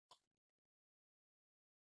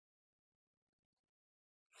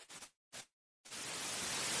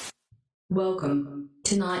Welcome.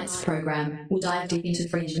 Tonight's program will dive deep into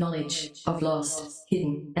fringe knowledge of lost,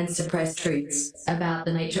 hidden, and suppressed truths about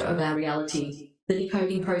the nature of our reality. The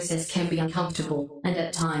decoding process can be uncomfortable and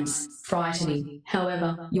at times frightening.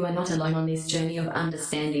 However, you are not alone on this journey of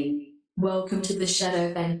understanding. Welcome to the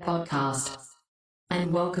Shadow Band podcast,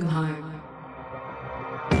 and welcome home.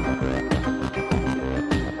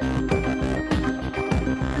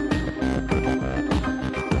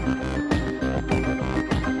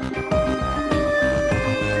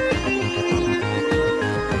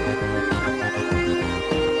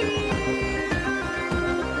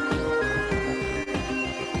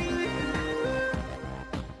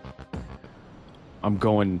 I'm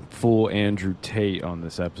going full Andrew Tate on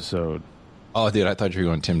this episode. Oh, dude, I thought you were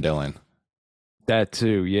going Tim Dillon. That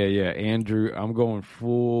too. Yeah. Andrew, I'm going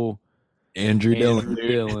full Andrew Dillon.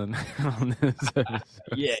 Dillon on this episode.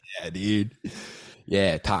 Yeah, dude.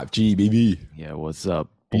 Yeah, top G, baby. Yeah, what's up,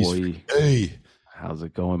 boy? Hey. How's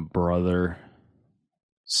it going, brother?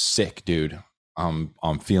 Sick, dude. I'm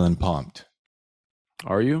feeling pumped.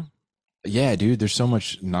 Are you? Yeah, dude, there's so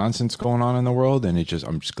much nonsense going on in the world, and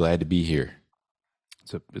I'm just glad to be here.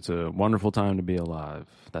 It's a wonderful time to be alive.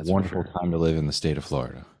 That's wonderful for sure. time to live in the state of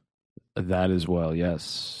Florida. That as well,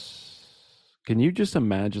 yes. Can you just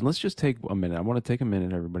imagine? Let's just take a minute. I want to take a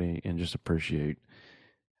minute, everybody, and just appreciate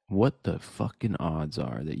what the fucking odds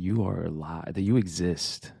are that you are alive, that you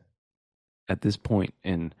exist at this point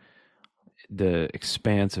in the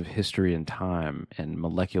expanse of history and time and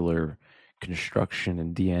molecular construction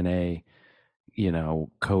and DNA,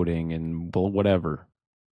 coding and whatever.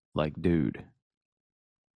 Like, dude.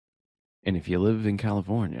 And if you live in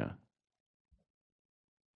California,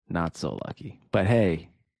 not so lucky. But hey.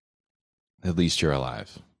 At least you're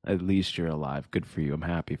alive. At least you're alive. Good for you. I'm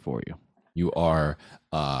happy for you. You are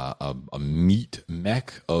a meat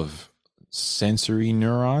mech of sensory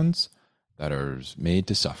neurons that are made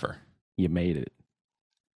to suffer. You made it.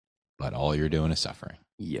 But all you're doing is suffering.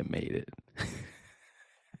 You made it.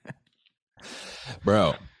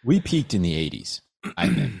 Bro, we peaked in the 80s, I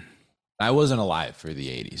think. I wasn't alive for the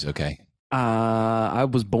 80s, okay? I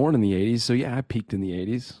was born in the 80s, so yeah, I peaked in the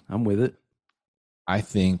 80s. I'm with it. I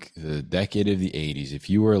think the decade of the 80s, if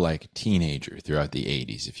you were like a teenager throughout the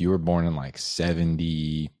 80s, if you were born in like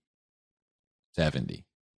 70,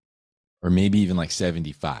 or maybe even like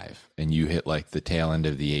 75, and you hit like the tail end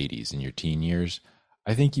of the 80s in your teen years,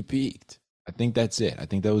 I think you peaked. I think that's it. I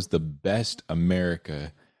think that was the best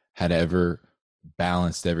America had ever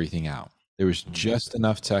balanced everything out. There was just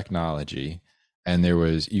enough technology, and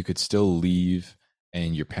you could still leave,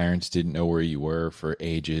 and your parents didn't know where you were for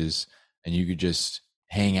ages, and you could just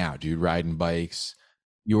hang out, dude, riding bikes.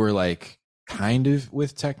 You were like kind of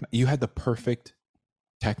with you had the perfect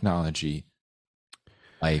technology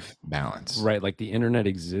life balance. Right, like the internet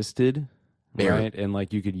existed, right? And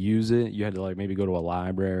like you could use it. You had to like maybe go to a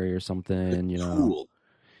library or something, Tool.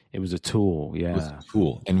 It was a tool, yeah. It was a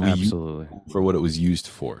tool. And we absolutely used it for what it was used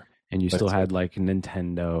for. And you still had like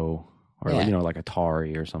Nintendo or like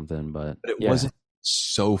Atari or something, but it wasn't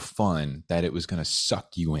so fun that it was going to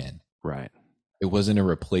suck you in. Right. It wasn't a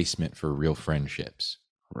replacement for real friendships.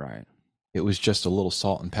 Right. It was just a little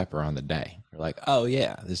salt and pepper on the day. You're like, oh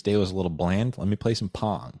yeah, this day was a little bland. Let me play some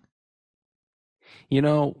Pong.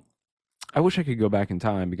 I wish I could go back in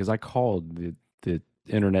time because I called the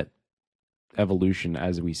internet evolution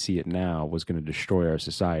as we see it now was going to destroy our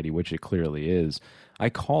society, which it clearly is.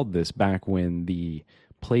 I called this back when the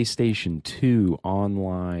PlayStation 2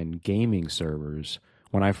 online gaming servers,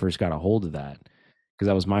 when I first got a hold of that, because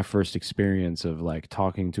that was my first experience of like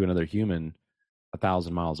talking to another human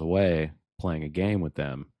 1,000 miles away, playing a game with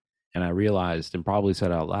them. And I realized and probably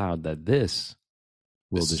said out loud that this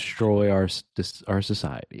will destroy our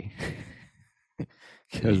society.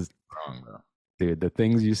 Because, dude, the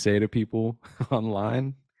things you say to people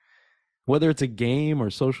online, whether it's a game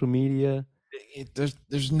or social media,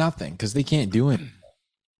 there's nothing because they can't do it.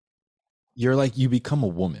 You're like, you become a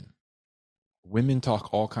woman. Women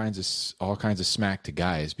talk all kinds of smack to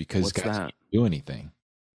guys because guys can't do anything.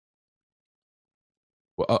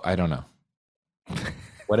 Well, I don't know.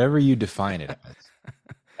 Whatever you define it as,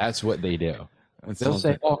 that's what they do. They'll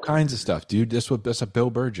say all kinds of stuff, dude. That's a Bill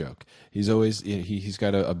Burr joke. He's always he's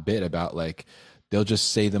got a bit about like they'll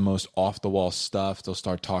just say the most off the wall stuff. They'll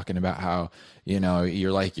start talking about how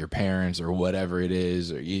you're like your parents or whatever it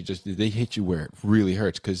is, or they hit you where it really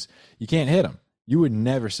hurts because you can't hit them. You would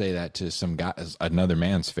never say that to some guy, another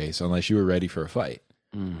man's face, unless you were ready for a fight.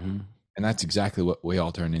 Mm-hmm. And that's exactly what we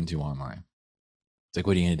all turn into online. It's like,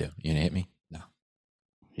 what are you gonna do? You gonna hit me? No.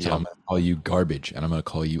 So I'm going to call you garbage and I'm going to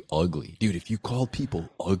call you ugly. Dude, if you called people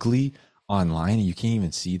ugly online and you can't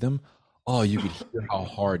even see them, Oh, you could hear how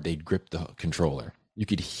hard they'd grip the controller. You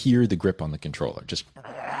could hear the grip on the controller. Just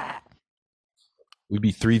we'd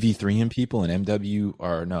be 3v3 in people in MW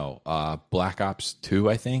or no, Black Ops 2,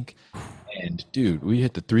 I think. And dude, we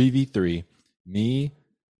hit the 3v3, me,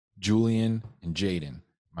 Julian, and Jaden,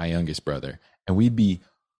 my youngest brother, and we'd be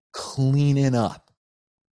cleaning up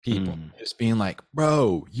people, just being like,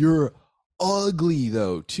 bro, you're ugly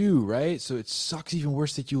though, too, right? So it sucks even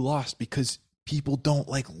worse that you lost because people don't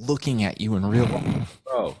like looking at you in real life,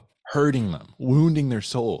 bro. Hurting them, wounding their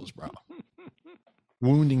souls, bro.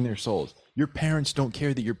 Wounding their souls. Your parents don't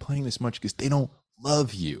care that you're playing this much because they don't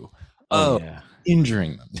love you. Oh yeah,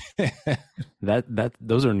 injuring them.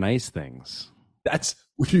 Those are nice things. That's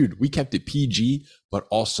dude. We kept it PG, but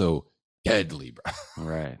also deadly, bro.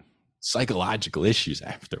 Right. Psychological issues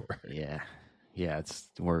afterward. Yeah. It's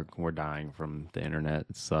we're dying from the internet.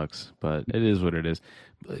 It sucks, but it is what it is.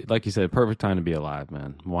 Like you said, perfect time to be alive,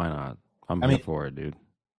 man. Why not? I'm here for it, dude.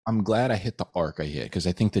 I'm glad I hit the arc I hit because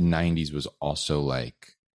I think the 90s was also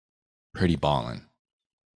like pretty ballin'.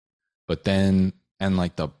 But then, and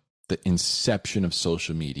like the inception of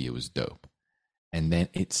social media was dope. And then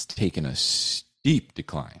it's taken a steep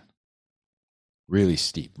decline. Really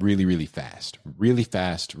steep, really, really fast.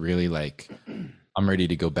 Really like I'm ready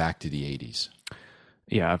to go back to the 80s.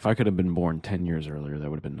 Yeah, if I could have been born 10 years earlier, that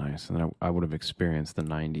would have been nice. And I would have experienced the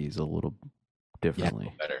 90s a little differently.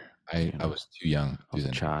 Yeah, better. I was too young. I was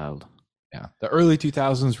a child. Yeah. The early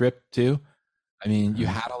 2000s ripped too. I mean, you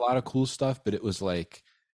had a lot of cool stuff, but it was like,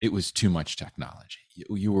 it was too much technology.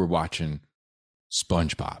 You were watching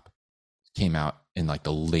SpongeBob. Came out in like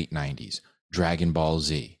the late 90s. Dragon Ball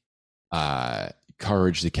Z.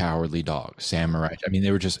 Courage the Cowardly Dog. Samurai. I mean,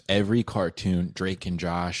 they were just every cartoon. Drake and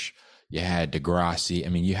Josh. You had Degrassi. I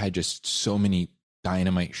mean, you had just so many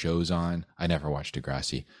dynamite shows on. I never watched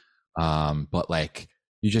Degrassi. But like,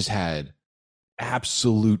 you just had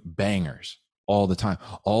absolute bangers all the time.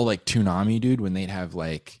 All like Toonami, dude, when they'd have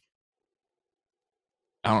like,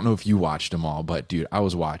 I don't know if you watched them all, but dude, I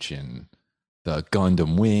was watching the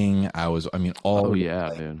Gundam Wing. All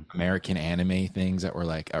dude. American anime things that were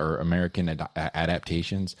like, or American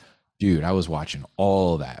adaptations. Dude, I was watching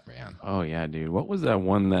all that, man. Oh yeah, dude. What was that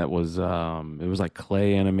one that was, it was like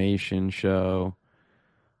clay animation show.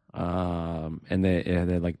 And they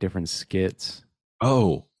had like different skits.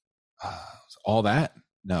 Oh, all that?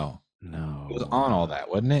 No. It was on all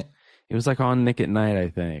that, wasn't it? It was like on Nick at Night, I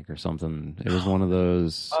think, or something. It was one of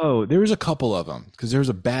those. Oh, there was a couple of them because there was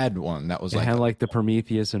a bad one that was it had like the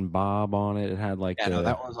Prometheus and Bob on it. It had like that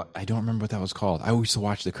was. I don't remember what that was called. I used to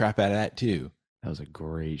watch the crap out of that too. That was a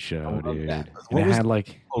great show, dude. And it had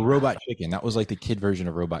like Robot Chicken. That was like the kid version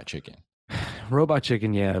of Robot Chicken. Robot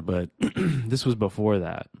Chicken, yeah, but this was before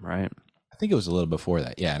that, right? I think it was a little before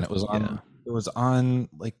that, yeah. And it was on. It was on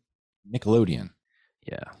like Nickelodeon.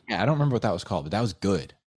 Yeah. I don't remember what that was called, but that was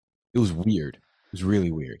good. It was weird. It was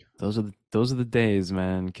really weird. Those are the days,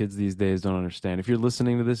 man. Kids these days don't understand. If you're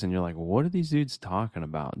listening to this and you're like, "What are these dudes talking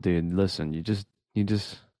about?" Dude, listen. You just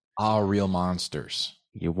real monsters.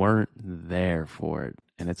 You weren't there for it,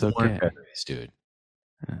 and it's okay, dude.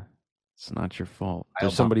 Yeah. It's not your fault.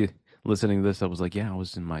 There's somebody listening to this that was like, "Yeah, I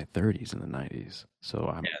was in my 30s in the 90s,"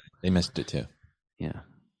 so they missed it too. Yeah.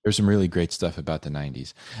 There's some really great stuff about the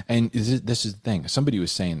 90s. And this is the thing. Somebody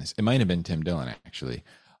was saying this. It might have been Tim Dillon, actually.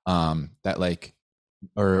 That like,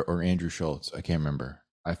 or Andrew Schultz. I can't remember.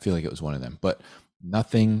 I feel like it was one of them. But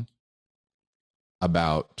nothing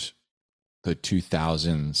about the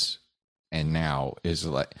 2000s and now is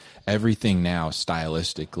like, everything now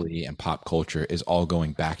stylistically and pop culture is all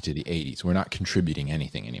going back to the 80s. We're not contributing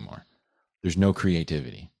anything anymore. There's no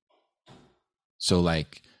creativity. So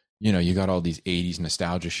like, you got all these 80s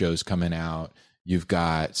nostalgia shows coming out. You've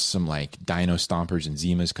got some like Dino Stompers and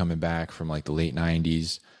Zimas coming back from like the late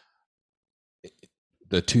 90s.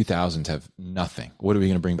 The 2000s have nothing. What are we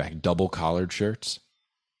going to bring back? Double collared shirts?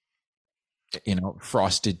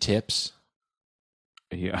 Frosted tips?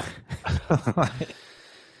 Yeah.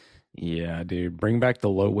 Yeah, dude. Bring back the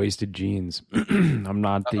low-waisted jeans. I'm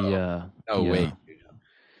not the... wait.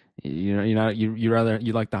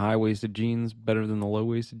 You like the high-waisted jeans better than the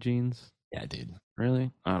low-waisted jeans? Yeah, dude.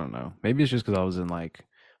 Really? I don't know. Maybe it's just because I was in like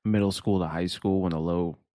middle school to high school when the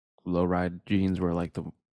low-ride jeans were like the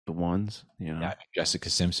ones. Yeah, Jessica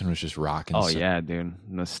Simpson was just rocking. Oh yeah, dude.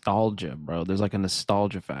 Nostalgia, bro. There's like a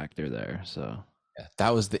nostalgia factor there. So yeah,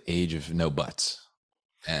 that was the age of no butts,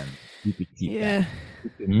 and you could keep that. You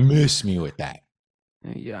could miss me with that.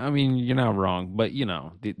 Yeah, I mean, you're not wrong, but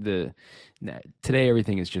the today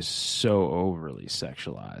everything is just so overly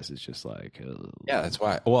sexualized. It's just like yeah, that's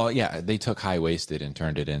why. Well, yeah, they took high waisted and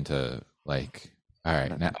turned it into like all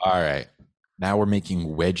right, Now we're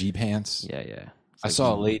making wedgie pants. Yeah, yeah. I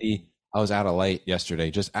saw a lady. I was at a light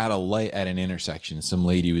yesterday, just at a light at an intersection. Some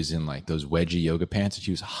lady was in like those wedgie yoga pants, and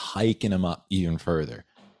she was hiking them up even further.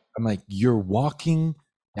 I'm like, you're walking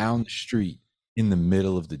down the street in the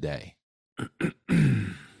middle of the day.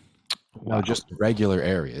 Wow. No, just a regular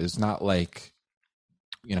area. It's not like,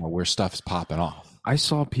 where stuff's popping off. I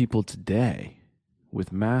saw people today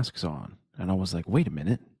with masks on, and I was like, wait a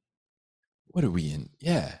minute. What are we in?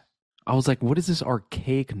 Yeah. I was like, what is this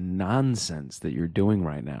archaic nonsense that you're doing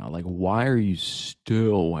right now? Like, why are you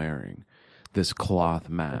still wearing this cloth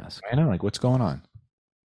mask? I know, like, what's going on?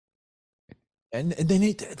 And they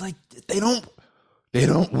need to, like, they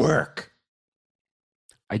don't work.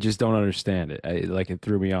 I just don't understand it. It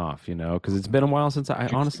threw me off, because it's been a while since I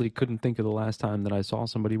honestly couldn't think of the last time that I saw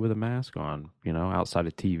somebody with a mask on, outside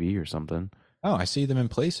of TV or something. Oh, I see them in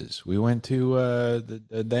places. We went to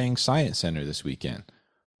the dang science center this weekend.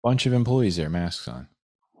 Bunch of employees there, masks on.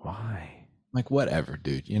 Why? Like, whatever,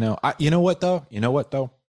 dude. You know what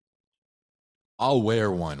though? I'll wear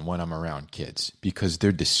one when I'm around kids because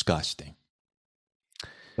they're disgusting.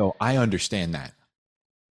 So I understand that.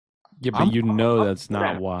 Yeah, but that's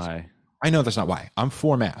not why. I know that's not why. I'm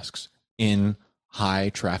for masks in high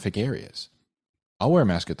traffic areas. I'll wear a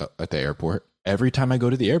mask at the airport. Every time I go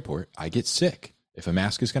to the airport, I get sick. If a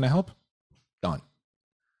mask is going to help, done.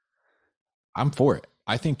 I'm for it.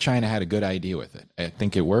 I think China had a good idea with it. I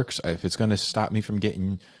think it works. If it's going to stop me from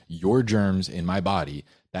getting your germs in my body,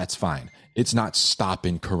 that's fine. It's not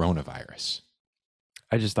stopping coronavirus.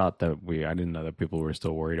 I just thought that I didn't know that people were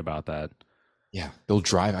still worried about that. Yeah, they'll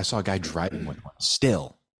drive. I saw a guy driving with one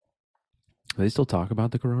still. Do they still talk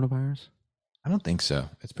about the coronavirus? I don't think so.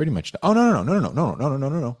 It's pretty much. Oh,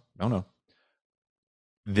 no.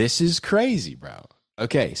 This is crazy, bro.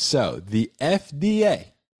 Okay, so the FDA,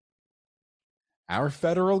 our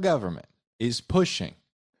federal government, is pushing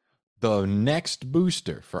the next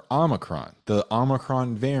booster for Omicron, the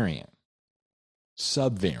Omicron variant,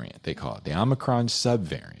 subvariant, they call it, the Omicron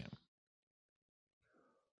subvariant.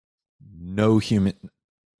 No human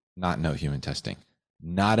testing,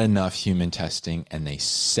 not enough human testing, and they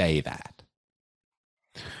say that.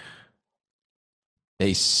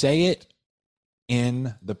 They say it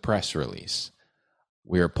in the press release.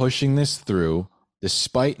 We are pushing this through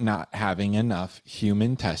despite not having enough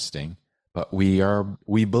human testing, but we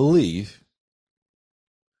believe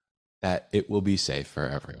that it will be safe for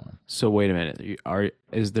everyone. So wait a minute.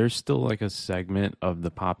 Is there still like a segment of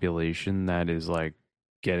the population that is like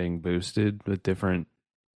getting boosted with different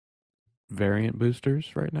variant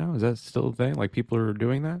boosters right now? Is that still a thing? Like people are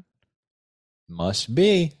doing that? Must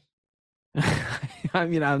be. I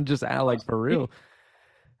mean, I'm just like for real.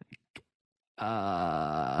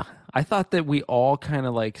 I thought that we all kind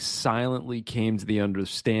of like silently came to the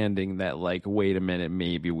understanding that like, wait a minute,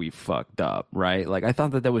 maybe we fucked up, right? Like I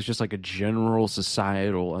thought that was just like a general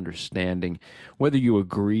societal understanding, whether you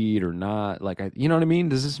agreed or not. Like, you know what I mean?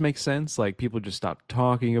 Does this make sense? Like people just stopped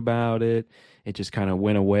talking about it. It just kind of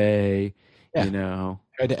went away, Yeah.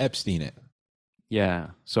 Tried to Epstein it. Yeah.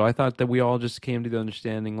 So I thought that we all just came to the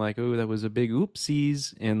understanding like, oh, that was a big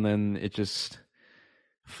oopsies. And then it just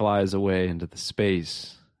flies away into the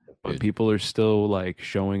space. But people are still like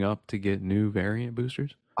showing up to get new variant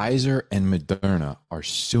boosters. Pfizer and Moderna are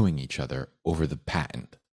suing each other over the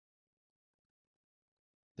patent.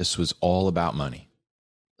 This was all about money.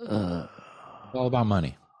 All about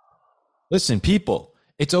money. Listen, people,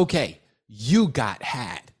 it's okay. You got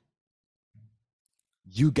had.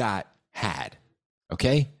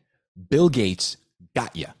 Okay? Bill Gates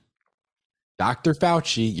got you. Dr.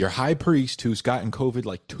 Fauci, your high priest who's gotten COVID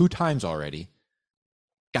like 2 times already,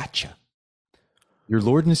 gotcha. Your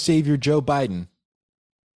Lord and Savior Joe Biden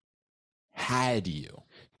had you.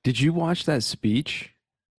 Did you watch that speech?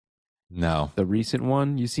 No. The recent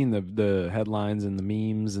one? You seen the headlines and the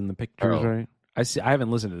memes and the pictures, right? I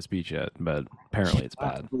haven't listened to the speech yet, but apparently it's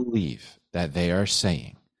bad. I believe that they are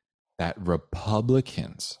saying that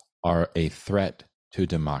Republicans are a threat to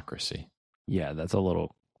democracy. Yeah, that's a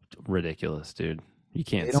little ridiculous, dude. You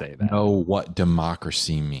can't say that. They don't know what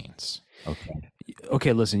democracy means.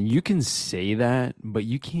 Okay, listen, you can say that, but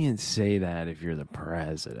you can't say that if you're the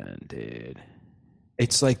president, dude.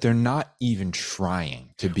 It's like they're not even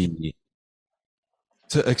trying to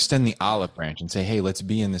extend the olive branch and say, hey, let's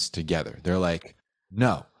be in this together. They're like,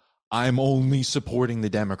 no, I'm only supporting the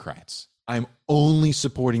Democrats. I'm only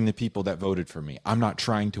supporting the people that voted for me. I'm not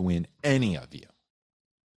trying to win any of you.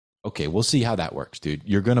 Okay, we'll see how that works, dude.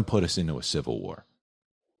 You're going to put us into a civil war.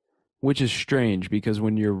 Which is strange because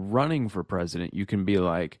when you're running for president, you can be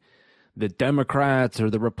like, the Democrats or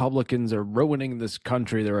the Republicans are ruining this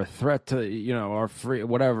country. They're a threat to, our free,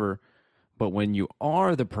 whatever. But when you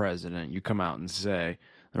are the president, you come out and say,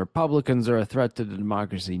 the Republicans are a threat to the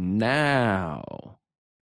democracy. Now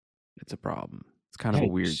it's a problem. It's kind of a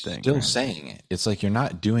weird thing. Still saying it. It's like you're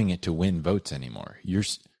not doing it to win votes anymore. You're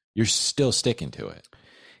still sticking to it.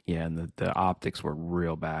 Yeah, and the optics were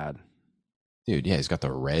real bad. Dude, yeah, he's got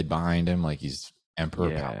the red behind him like he's Emperor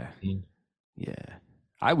Palpatine. Yeah.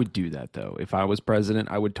 I would do that, though. If I was president,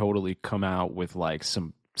 I would totally come out with like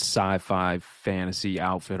some sci-fi fantasy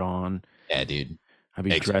outfit on. Yeah, dude. I'd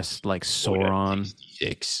be dressed like Sauron.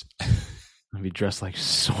 I'd be dressed like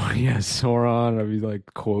Sauron. I'd be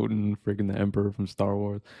like quoting freaking the Emperor from Star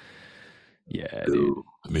Wars. Yeah, dude.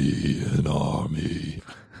 Me an army.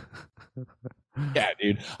 Yeah,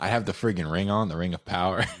 dude. I have the friggin' ring on, the ring of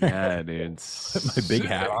power. Yeah, dude. Put my big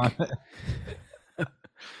hat on.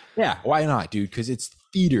 Yeah, why not, dude? Because it's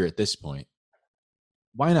theater at this point.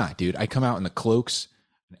 Why not, dude? I come out in the cloaks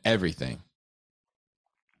and everything.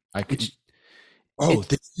 I could.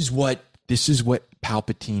 This is what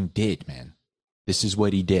Palpatine did, man. This is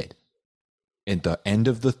what he did. At the end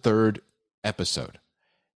of the 3rd episode,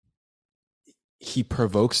 he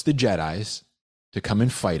provokes the Jedis to come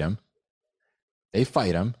and fight him. They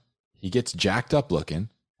fight him. He gets jacked up looking,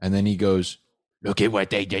 and then he goes, "Look at what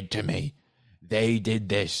they did to me. They did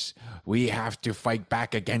this. We have to fight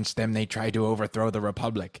back against them. They tried to overthrow the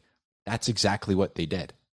Republic." That's exactly what they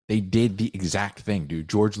did. They did the exact thing, dude.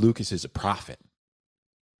 George Lucas is a prophet.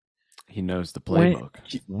 He knows the playbook.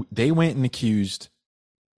 They went and accused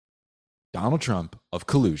Donald Trump of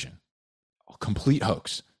collusion, a complete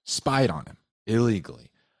hoax, spied on him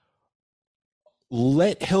illegally.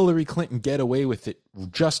 Let Hillary Clinton get away with it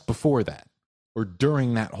just before that or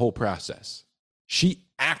during that whole process. She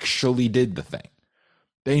actually did the thing.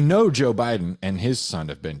 They know Joe Biden and his son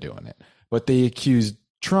have been doing it, but they accused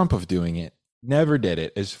Trump of doing it, never did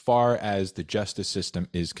it as far as the justice system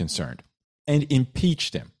is concerned, and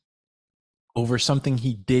impeached him over something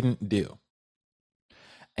he didn't do.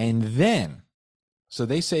 And then, so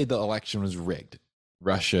they say the election was rigged.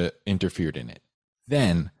 Russia interfered in it.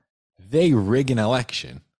 Then they rig an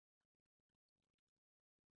election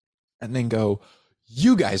and then go,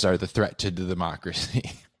 you guys are the threat to the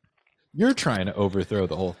democracy. You're trying to overthrow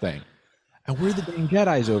the whole thing. And we're the dang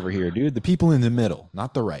Jedis over here, dude. The people in the middle,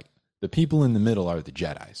 not the right. The people in the middle are the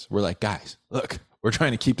Jedis. We're like, guys, look, we're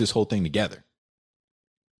trying to keep this whole thing together.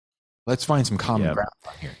 Let's find some common ground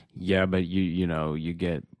on here. Yeah, but you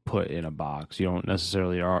get put in a box. You're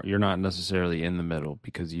not necessarily in the middle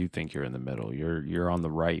because you think you're in the middle. You're on the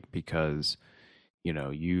right because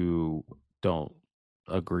you don't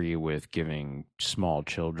agree with giving small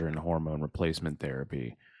children hormone replacement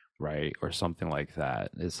therapy, right? Or something like that.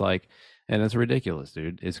 It's like, and it's ridiculous,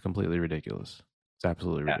 dude. It's completely ridiculous. It's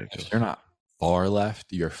absolutely ridiculous. If you're not far left,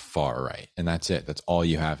 you're far right. And that's it. That's all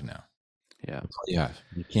you have now. Yeah. That's all you have.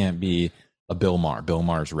 You can't be a Bill Maher. Bill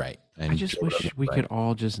Maher's right. And I just wish we could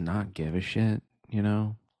all just not give a shit,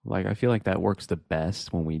 Like, I feel like that works the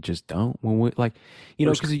best when we just don't. When we, like,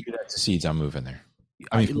 because that secedes, I'm moving there.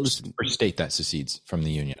 I mean, for state that secedes from the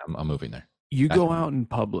union, I'm moving there. You go out in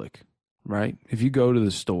public, right? If you go to the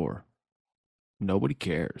store, nobody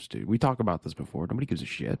cares, dude. We talked about this before. Nobody gives a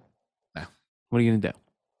shit. No. What are you going to do?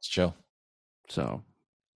 It's chill. So,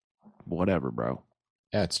 whatever, bro.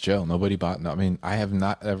 Yeah, it's chill. Nobody bought. I mean, I have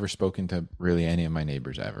not ever spoken to really any of my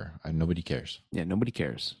neighbors ever. Nobody cares. Yeah, nobody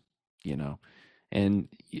cares, And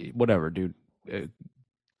whatever, dude.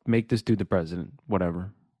 Make this dude the president.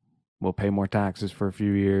 Whatever. We'll pay more taxes for a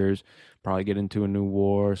few years. Probably get into a new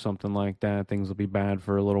war or something like that. Things will be bad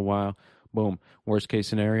for a little while. Boom. Worst case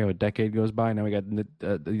scenario, a decade goes by. Now we got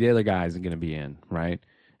the other guys are going to be in, right?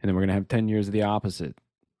 And then we're going to have 10 years of the opposite,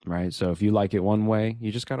 right? So if you like it one way,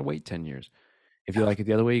 you just got to wait 10 years. If you like it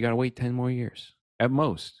the other way, you got to wait 10 more years at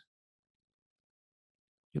most.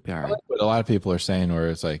 You'll be all right. What a lot of people are saying, where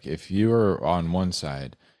it's like, if you're on one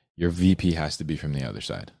side, your VP has to be from the other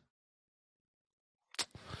side.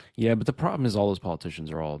 Yeah, but the problem is all those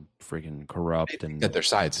politicians are all freaking corrupt and at their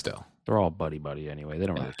sides still. They're all buddy anyway. They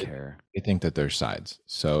don't really care. They think that there's sides,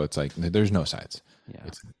 so it's like there's no sides. Yeah,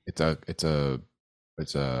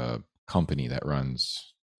 it's a company that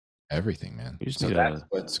runs everything, man. So that's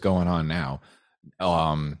what's going on now.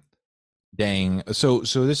 Dang. So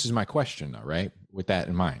this is my question, though, right? With that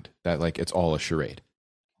in mind, that like it's all a charade.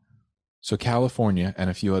 So California and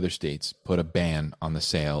a few other states put a ban on the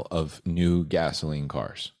sale of new gasoline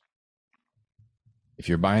cars. If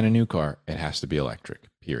you're buying a new car, it has to be electric,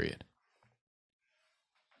 period.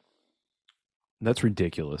 That's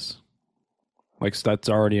ridiculous. Like, that's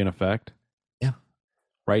already in effect? Yeah.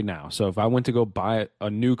 right now. So if I went to go buy a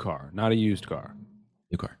new car, not a used car,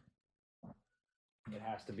 New car. it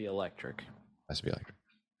has to be electric. Has to be electric.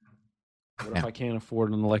 What Yeah. if I can't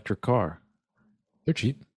afford an electric car? They're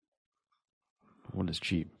cheap. What is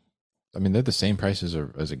cheap? I mean, they're the same price as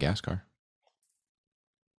a gas car.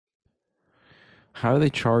 How are they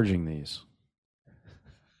charging these?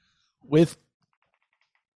 With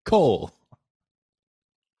coal.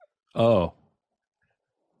 Oh,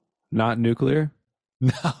 not nuclear?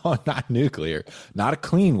 No, not nuclear. Not a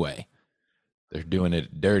clean way. They're doing it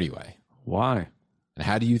a dirty way. Why? And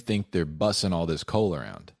how do you think they're bussing all this coal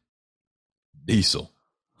around? Diesel.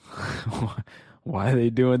 Why are they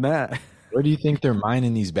doing that? Where do you think they're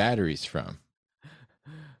mining these batteries from?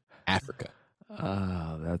 Africa.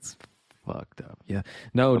 Oh, that's fucked up. Yeah.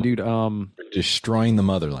 No, dude, They're destroying the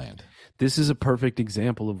motherland. this is a perfect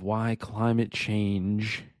example of why climate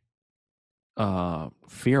change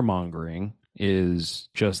fear mongering is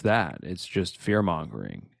just that. It's just fear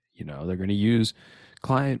mongering. You know, they're going to use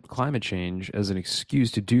climate change as an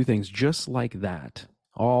excuse to do things just like that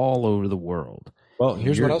all over the world. Well,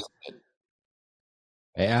 here's what else they did.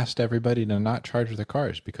 They asked everybody to not charge their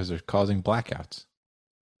cars because they're causing blackouts.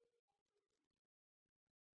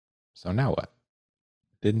 So now what?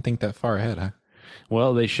 Didn't think that far ahead, huh?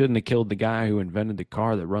 Well, they shouldn't have killed the guy who invented the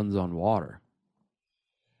car that runs on water.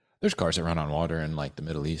 There's cars that run on water in like the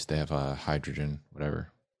Middle East. They have hydrogen,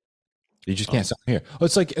 whatever. You just can't sell them here. Oh,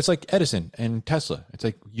 it's like Edison and Tesla. It's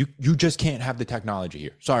like you just can't have the technology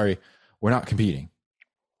here. Sorry, we're not competing.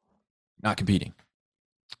 Not competing.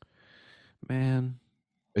 Man,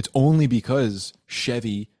 It's only because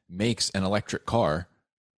Chevy makes an electric car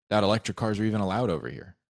that electric cars are even allowed over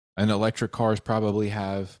here. And electric cars probably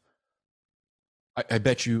have. I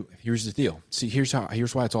bet you. Here's the deal. See, here's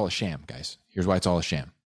why it's all a sham, guys. Here's why it's all a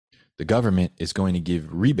sham. The government is going to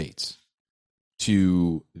give rebates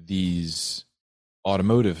to these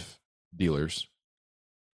automotive dealers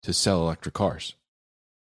to sell electric cars.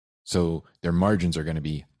 So their margins are going to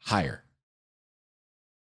be higher.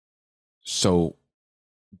 So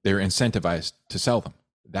they're incentivized to sell them.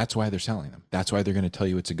 That's why they're selling them. That's why they're going to tell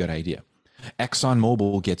you it's a good idea.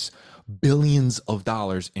 ExxonMobil gets billions of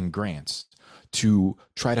dollars in grants to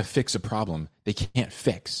try to fix a problem they can't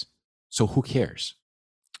fix. So who cares?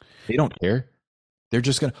 They don't care. They're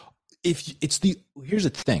just going to, here's the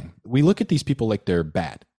thing. We look at these people like they're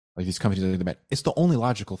bad, like these companies like they're bad. It's the only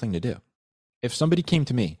logical thing to do. If somebody came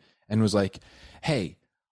to me and was like, hey,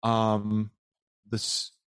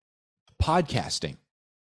 this podcasting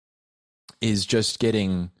is just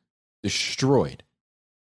getting destroyed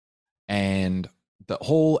and the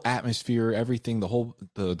whole atmosphere, everything,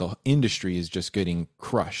 the industry is just getting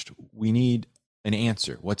crushed. We need an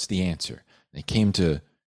answer. What's the answer? They came to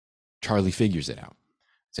Charlie figures it out.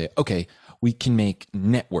 Say, okay, we can make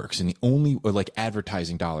networks and like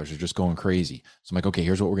advertising dollars are just going crazy. So I'm like, okay,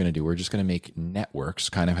 here's what we're going to do. We're just going to make networks,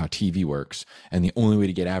 kind of how TV works. And the only way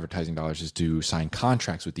to get advertising dollars is to sign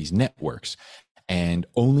contracts with these networks. And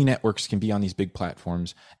only networks can be on these big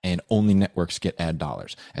platforms and only networks get ad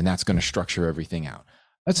dollars. And that's going to structure everything out.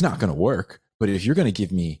 That's not going to work. But if you're going to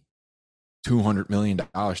give me $200 million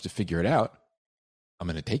to figure it out, I'm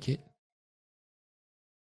going to take it.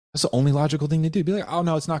 That's the only logical thing to do. Be like, oh,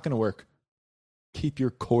 no, it's not going to work. Keep your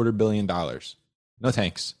 $250 million. No,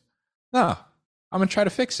 thanks. No, I'm going to try to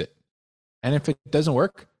fix it. And if it doesn't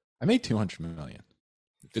work, I made $200 million.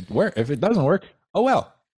 If it doesn't work, oh,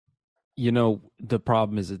 well. You know, the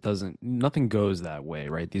problem is nothing goes that way,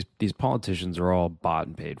 right? These politicians are all bought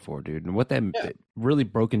and paid for, dude. And what that really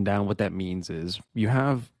broken down, what that means is you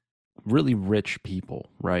have really rich people,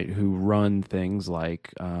 right, who run things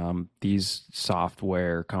like these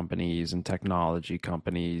software companies and technology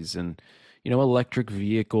companies and, you know, electric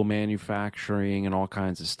vehicle manufacturing and all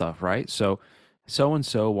kinds of stuff, right?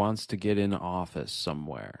 So-and-so wants to get in office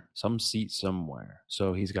somewhere, some seat somewhere.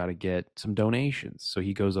 So he's got to get some donations. So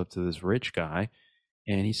he goes up to this rich guy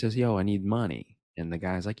and he says, yo, I need money. And the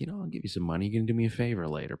guy's like, you know, I'll give you some money. You can do me a favor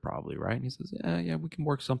later, probably, right? And he says, yeah, we can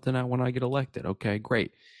work something out when I get elected. Okay,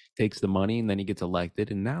 great. Takes the money and then he gets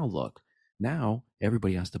elected. And now look, now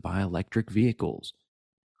everybody has to buy electric vehicles.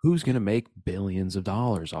 Who's going to make billions of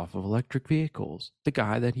dollars off of electric vehicles? The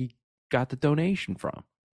guy that he got the donation from.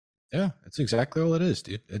 Yeah, that's exactly all it is,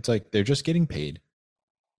 dude. It's like they're just getting paid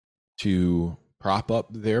to prop up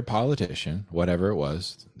their politician, whatever it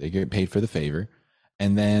was. They get paid for the favor.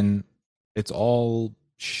 And then it's all,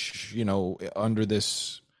 you know, under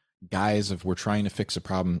this guise of we're trying to fix a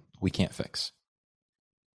problem we can't fix.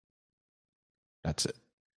 That's it.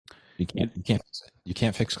 You can't fix it. You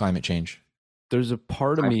can't fix climate change. There's a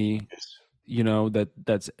part of me, you know,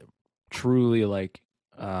 that's truly like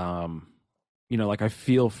like I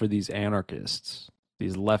feel for these anarchists,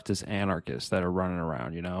 these leftist anarchists that are running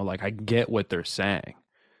around, like I get what they're saying.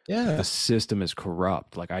 Yeah. The system is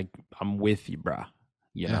corrupt. Like I'm with you, bruh.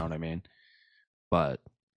 You know what I mean? But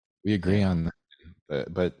we agree on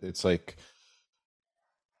that. But it's like,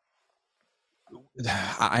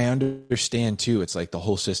 I understand too. It's like the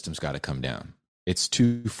whole system's got to come down. It's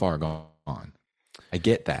too far gone. I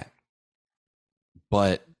get that.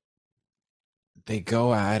 But they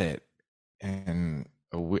go at it, and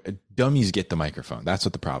dummies get the microphone. That's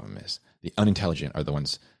what the problem is. The unintelligent are the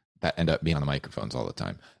ones that end up being on the microphones all the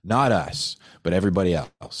time. Not us, but everybody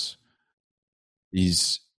else.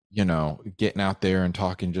 These, getting out there and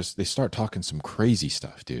talking, they start talking some crazy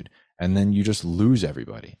stuff, dude. And then you just lose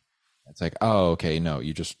everybody. It's like, oh, okay, no,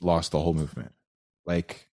 you just lost the whole movement.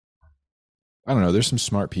 Like, I don't know. There's some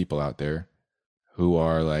smart people out there who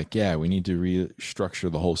are like, yeah, we need to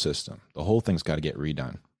restructure the whole system. The whole thing's got to get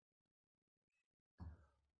redone.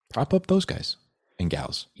 Prop up those guys and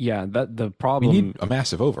gals. Yeah, the problem. We need a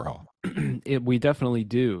massive overhaul. We definitely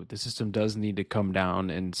do. The system does need to come down,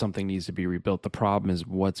 and something needs to be rebuilt. The problem is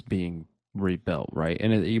what's being rebuilt, right?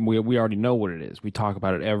 And we already know what it is. We talk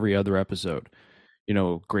about it every other episode.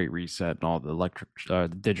 Great Reset and all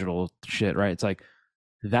the digital shit, right? It's like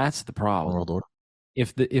that's the problem. World order.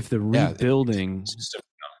 If the rebuilding,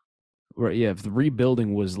 right? Yeah, if the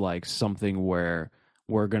rebuilding was like something where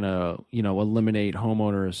we're gonna, eliminate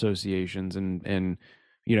homeowner associations and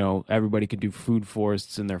everybody could do food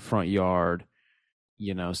forests in their front yard,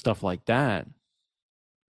 stuff like that,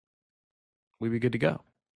 we'd be good to go.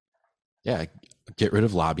 Yeah, get rid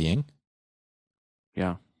of lobbying.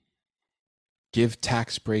 Yeah. Give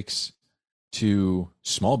tax breaks to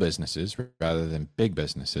small businesses rather than big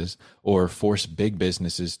businesses, or force big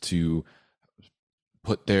businesses to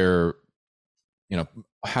put their,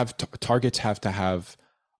 have targets have to have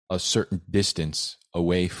a certain distance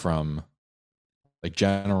away from, like,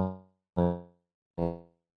 general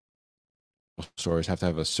stores have to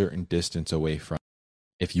have a certain distance away from.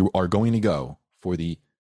 If you are going to go for the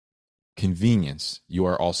convenience, you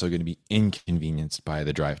are also going to be inconvenienced by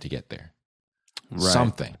the drive to get there. Right.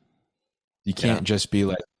 Something. You can't just be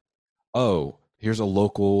like, oh, here's a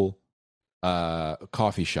local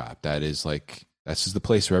coffee shop that is like, this is the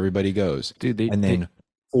place where everybody goes. Dude, then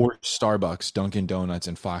 4 Starbucks, Dunkin' Donuts,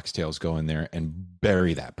 and Foxtails go in there and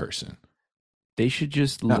bury that person. They should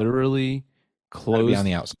just literally close on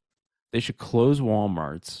the outside. They should close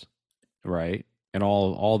Walmarts, right? And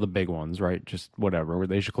all the big ones, right? Just whatever.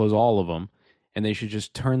 They should close all of them, and they should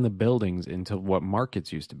just turn the buildings into what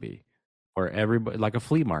markets used to be, where everybody, like a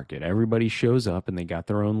flea market, everybody shows up and they got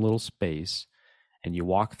their own little space, and you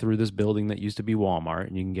walk through this building that used to be Walmart,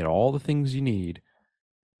 and you can get all the things you need.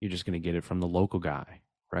 You're just going to get it from the local guy,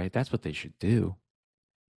 right? That's what they should do.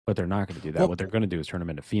 But they're not going to do that. Well, what they're going to do is turn them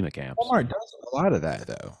into FEMA camps. Walmart does a lot of that,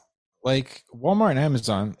 though. Like Walmart and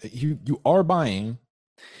Amazon, you are buying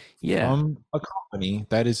from a company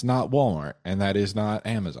that is not Walmart and that is not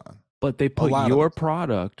Amazon. But they put your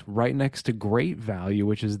product right next to Great Value,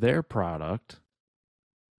 which is their product,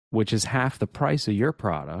 which is half the price of your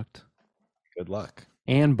product. Good luck.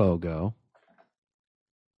 And BOGO.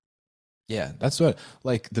 Yeah, that's what,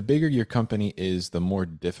 like, the bigger your company is, the more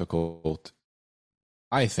difficult,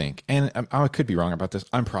 I think, and I could be wrong about this.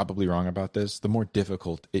 I'm probably wrong about this. The more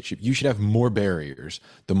difficult it should, you should have more barriers,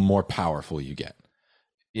 the more powerful you get.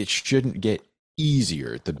 It shouldn't get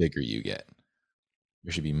easier the bigger you get.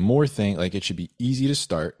 There should be more like it should be easy to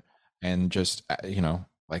start and just,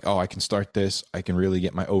 like, oh, I can start this. I can really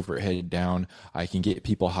get my overhead down. I can get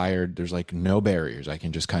people hired. There's like no barriers. I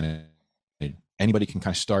can just anybody can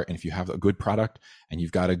kind of start. And if you have a good product and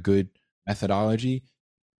you've got a good methodology,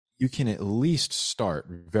 you can at least start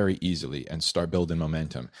very easily and start building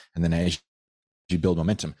momentum. And then as you build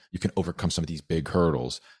momentum, you can overcome some of these big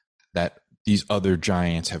hurdles that these other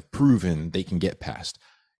giants have proven they can get past.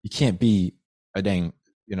 You can't be a dang,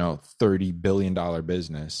 $30 billion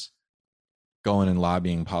business going and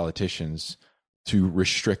lobbying politicians to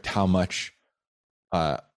restrict how much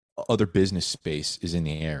other business space is in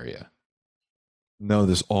the area. No,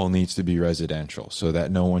 this all needs to be residential so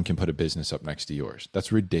that no one can put a business up next to yours.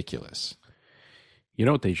 That's ridiculous. You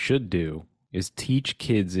know what they should do is teach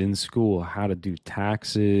kids in school how to do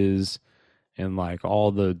taxes and like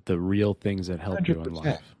all the real things that help 100%. You in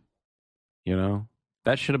life.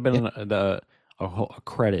 That should have been a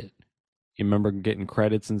credit. You remember getting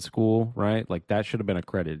credits in school, right? Like that should have been a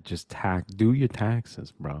credit. Just do your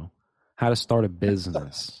taxes, bro. How to start a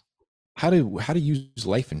business. How to use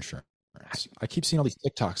life insurance. I keep seeing all these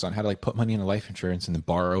TikToks on how to like put money into life insurance and then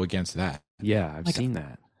borrow against that. Yeah, I've seen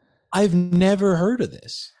that. I've never heard of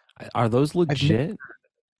this. Are those legit?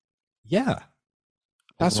 Yeah.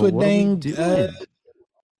 That's Well, what what are we dang doing?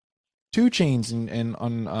 2 Chains and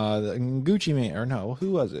on Gucci Mane, or no,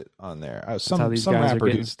 who was it on there? That's how these Some guys are rapper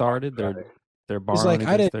getting dude. started. They're He's borrowing like,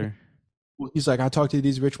 I against didn't. their. He's like, I talked to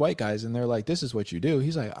these rich white guys, and they're like, this is what you do.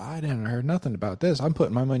 He's like, I didn't heard nothing about this. I'm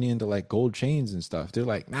putting my money into like gold chains and stuff. They're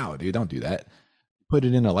like, no, dude, don't do that. Put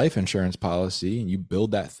it in a life insurance policy, and you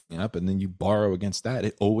build that thing up, and then you borrow against that.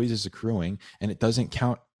 It always is accruing, and it doesn't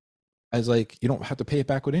count as like you don't have to pay it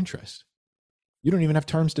back with interest. You don't even have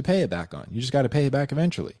terms to pay it back on. You just got to pay it back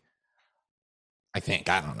eventually. I think.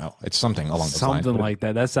 I don't know. It's something along those lines. Something like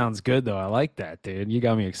that. That sounds good, though. I like that, dude. You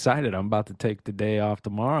got me excited. I'm about to take the day off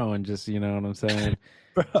tomorrow and just, you know what I'm saying,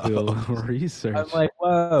 do a little research. I'm like,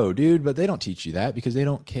 whoa, dude, but they don't teach you that because they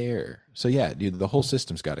don't care. So yeah, dude, the whole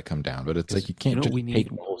system's got to come down. But it's like you can't just take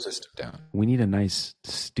the whole system down. We need a nice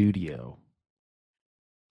studio.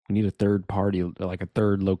 We need a third party, like a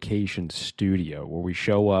third location studio where we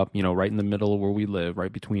show up, you know, right in the middle of where we live,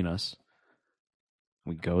 right between us.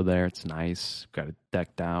 We go there. It's nice. Got it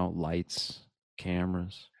decked out, lights,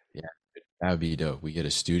 cameras. Yeah, that would be dope. We get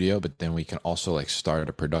a studio, but then we can also like start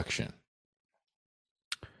a production.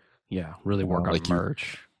 Yeah, really work on like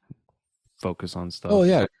merch, focus on stuff. Oh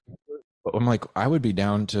yeah, but I'm like, I would be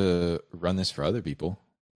down to run this for other people.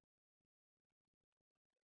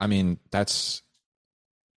 I mean, that's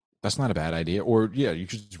not a bad idea. Or yeah, you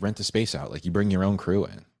just rent the space out. Like you bring your own crew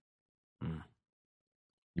in.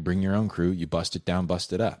 You bring your own crew, you bust it down,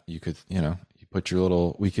 bust it up. You could, you know, you put your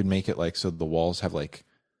little, we could make it like, so the walls have like,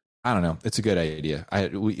 I don't know. It's a good idea.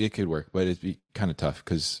 It could work, but it'd be kind of tough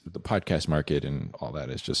because the podcast market and all that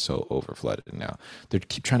is just so overflooded now. They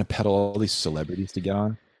keep trying to peddle all these celebrities to get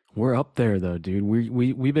on. We're up there though, dude.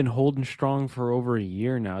 We've been holding strong for over a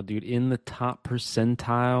year now, dude. In the top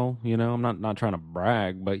percentile, you know. I'm not trying to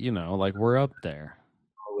brag, but you know, like we're up there.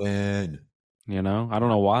 When you know, I don't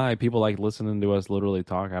know why people like listening to us literally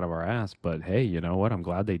talk out of our ass, but hey, you know what? I'm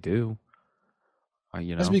glad they do.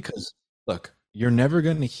 You know, that's because look, you're never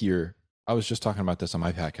going to hear. I was just talking about this on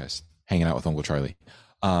my podcast, hanging out with Uncle Charlie.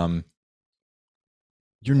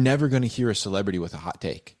 You're never going to hear a celebrity with a hot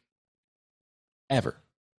take, ever.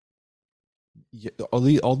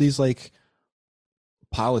 All these like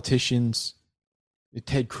politicians,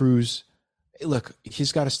 Ted Cruz. Look,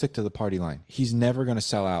 he's got to stick to the party line. He's never going to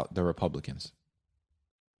sell out the Republicans.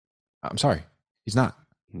 I'm sorry, he's not.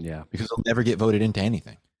 Yeah, because he'll never get voted into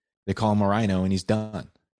anything. They call him a rhino, and he's done.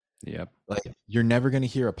 Yep. Like you're never going to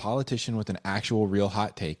hear a politician with an actual real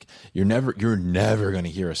hot take. You're never going to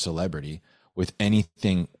hear a celebrity with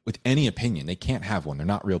anything, with any opinion. They can't have one. They're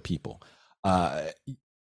not real people.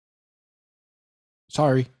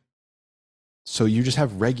 Sorry. So you just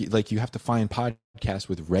have you have to find podcasts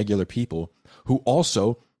with regular people who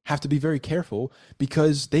also have to be very careful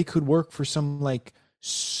because they could work for some like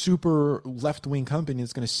super left-wing company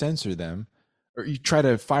that's going to censor them, or you try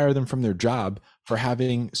to fire them from their job for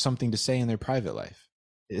having something to say in their private life.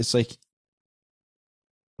 It's like,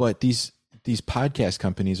 but these podcast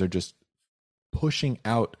companies are just pushing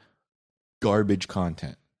out garbage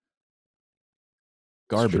content.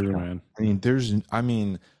 Garbage. True, man.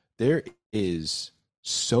 There is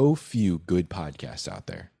so few good podcasts out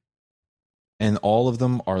there, and all of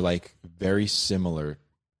them are like very similar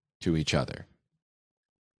to each other.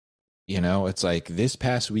 You know, it's like this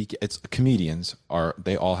past week, it's comedians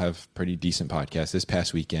they all have pretty decent podcasts. This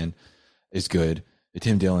past weekend is good. The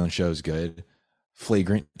Tim Dillon show is good.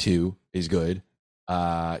 Flagrant 2 is good.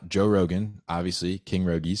 Joe Rogan, obviously, King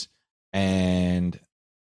Rogies. And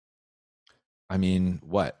I mean,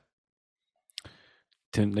 what?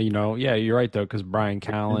 You know, yeah, you're right though, because Brian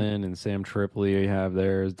Callen and Sam Tripoli have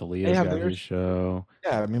theirs. The Leah's got his show.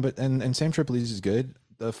 Yeah, I mean, but and Sam Tripoli's is good.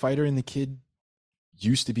 The Fighter and the Kid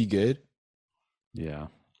used to be good. Yeah,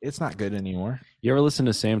 it's not good anymore. You ever listen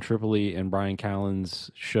to Sam Tripoli and Brian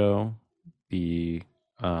Callen's show, the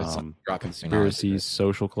Conspiracies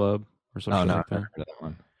Social Club or something like that? That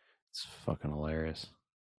one. It's fucking hilarious.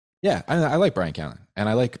 Yeah, I like Brian Callen and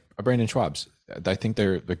I like Brandon Schwab's. I think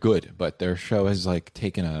they're good, but their show has like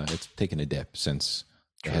taken a dip since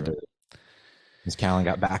Callen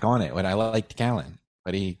got back on it. When I liked Callen,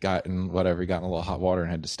 but he got in a little hot water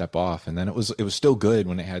and had to step off. And then it was still good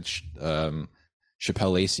when it had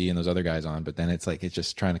Chappelle Lacey and those other guys on. But then it's like it's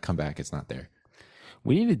just trying to come back. It's not there.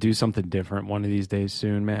 We need to do something different one of these days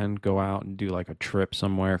soon, man. Go out and do like a trip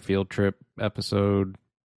somewhere, field trip episode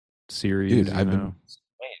series. Dude,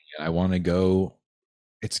 I want to go.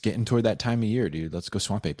 It's getting toward that time of year, dude. Let's go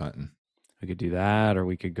swamp ape hunting. We could do that, or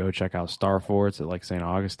we could go check out Star Forts at like St.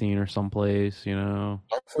 Augustine or someplace, you know.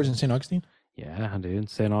 Star Forts in St. Augustine? Yeah, dude.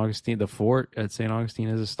 St. Augustine, the fort at St. Augustine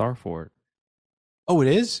is a star fort. Oh, it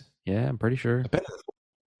is? Yeah, I'm pretty sure.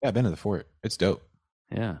 I've been to the fort. It's dope.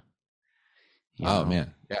 Yeah. You Oh know,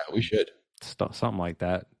 man. Yeah, we should. something like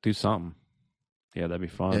that. Do something. Yeah, that'd be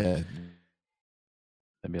fun. Yeah,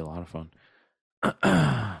 That'd be a lot of fun.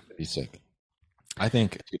 that'd be sick. I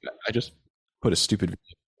think dude, I just put a stupid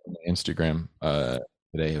video on my Instagram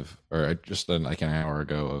today or just like an hour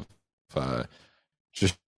ago of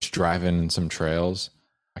just driving some trails.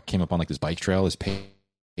 I came up on like this bike trail, this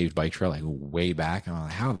paved bike trail, like way back, and I'm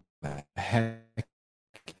like, how the heck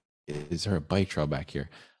is there a bike trail back here?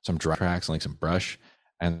 Some dry tracks and like some brush,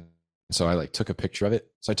 and so I like took a picture of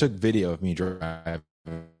it. So I took video of me driving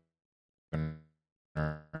around,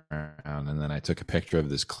 and then I took a picture of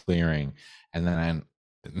this clearing, and then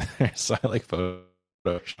so I like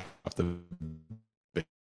photoshopped the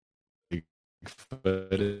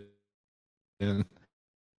Bigfoot into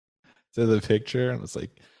the picture, and it's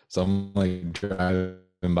like, so I'm like driving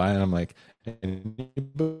by, and I'm like,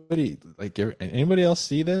 anybody else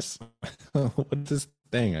see this? What's this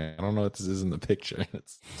thing? I don't know what this is in the picture.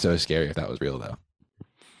 It's so scary if that was real though.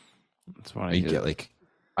 That's funny. You get like,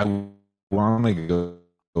 I want to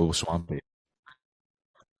go swampy,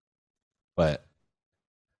 but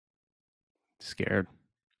scared.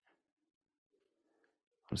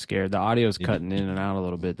 I'm scared. The audio's cutting in and out a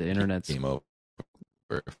little bit. The internet's game over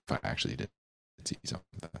if I actually did see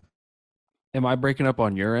something. Am I breaking up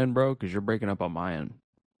on your end, bro? Because you're breaking up on my end.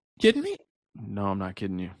 Kidding me? No, I'm not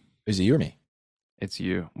kidding you. Is it you or me? It's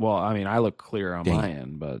you. Well, I mean, I look clear on my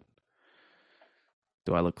end, but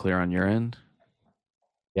do I look clear on your end?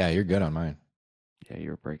 Yeah, you're good on mine. Yeah,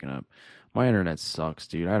 you're breaking up. My internet sucks,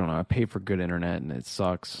 dude. I don't know. I pay for good internet and it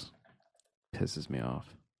sucks. Pisses me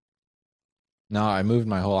off. No, I moved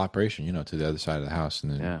my whole operation, to the other side of the house,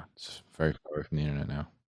 and Yeah, it's very far away from the internet now.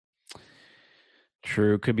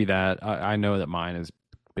 True. Could be that. I know that mine has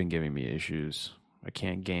been giving me issues. I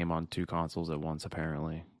can't game on 2 consoles at once,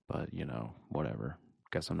 apparently. But, whatever.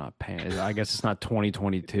 Guess I'm not paying. I guess it's not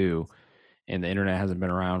 2022, and the internet hasn't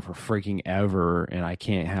been around for freaking ever, and I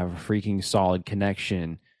can't have a freaking solid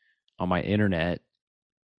connection on my internet.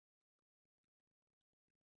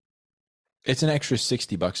 It's an extra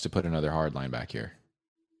 $60 to put another hard line back here.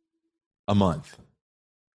 A month.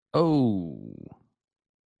 Oh.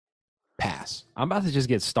 Pass. I'm about to just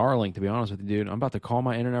get Starlink, to be honest with you, dude. I'm about to call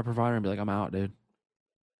my internet provider and be like, I'm out, dude.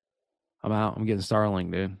 I'm out. I'm getting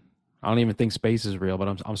Starlink, dude. I don't even think space is real,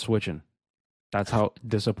 but I'm switching. That's how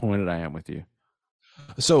disappointed I am with you.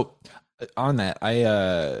 So on that,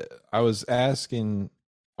 I was asking.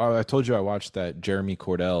 I told you I watched that Jeremy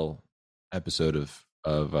Cordell episode of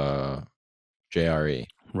JRE.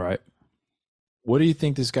 Right. What do you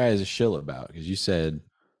think this guy is a shill about? Because you said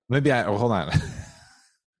maybe hold on.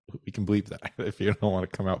 We can bleep that if you don't want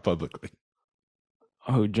to come out publicly.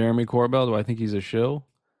 Oh, Jeremy Corbell, do I think he's a shill?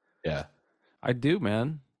 Yeah. I do,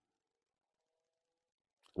 man.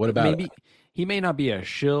 What about maybe he may not be a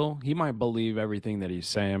shill. He might believe everything that he's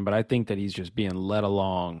saying, but I think that he's just being led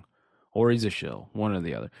along, or he's a shill, one or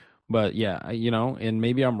the other. But yeah, and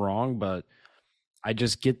maybe I'm wrong, but I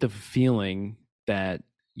just get the feeling that,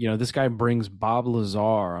 this guy brings Bob Lazar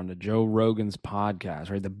onto Joe Rogan's podcast,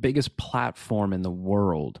 right? The biggest platform in the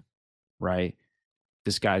world, right?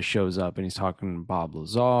 This guy shows up and he's talking to Bob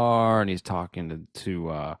Lazar, and he's talking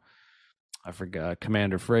to I forgot,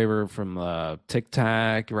 Commander Fravor from Tic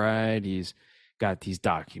Tac, right? He's got these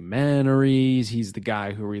documentaries. He's the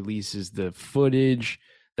guy who releases the footage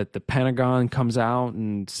that the Pentagon comes out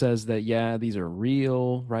and says that, yeah, these are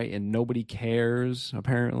real, right? And nobody cares,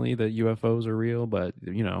 apparently, that UFOs are real, but,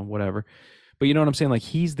 whatever. But you know what I'm saying? Like,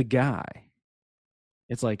 he's the guy.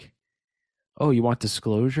 It's like, oh, you want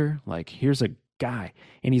disclosure? Like, here's a guy,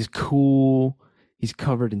 and he's cool. He's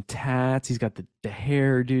covered in tats. He's got the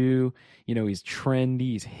hairdo. He's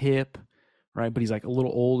trendy. He's hip, right? But he's like a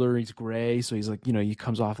little older. He's gray. So he's like, he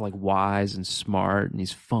comes off like wise and smart, and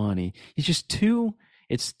he's funny. He's just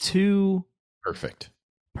it's too perfect.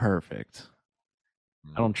 I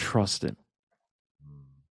don't trust it.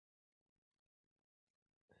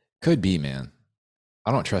 Could be, man.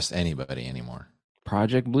 I don't trust anybody anymore.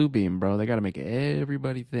 Project Bluebeam, bro. They got to make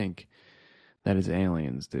everybody think that it's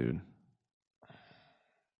aliens, dude.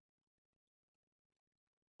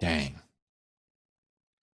 Dang.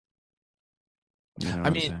 I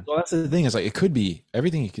mean, well, that's the thing. Is like it could be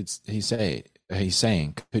everything he's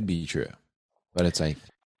saying could be true, but it's like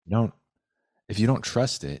if you don't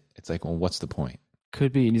trust it, it's like, well, what's the point?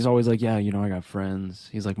 Could be, and he's always like, yeah, I got friends.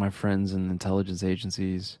 He's like my friends in intelligence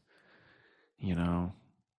agencies. He's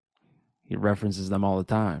He references them all the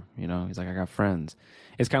time. You know, he's like, I got friends.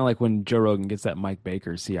 It's kind of like when Joe Rogan gets that Mike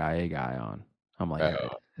Baker CIA guy on. I'm like,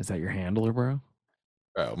 Bro, is that your handler, bro?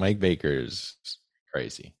 Mike Baker's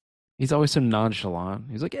crazy. He's always so nonchalant.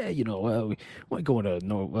 He's like, yeah, you know, we're going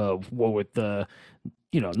to war with,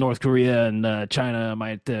 you know, North Korea and China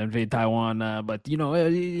might invade Taiwan. But, you know, what are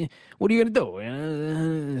you going to do?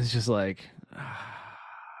 It's just like,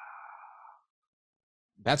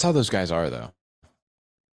 That's how those guys are, though.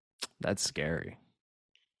 that's scary.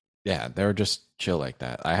 Yeah, they were just chill like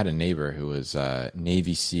that. I had a neighbor who was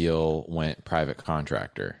Navy SEAL, went private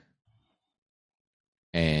contractor.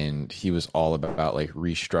 And he was all about like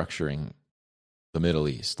restructuring the Middle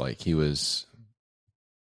East. Like he was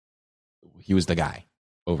the guy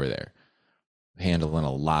over there, handling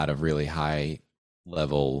a lot of really high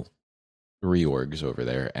level reorgs over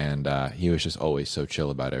there. And he was just always so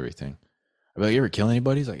chill about everything. I'm like, you ever kill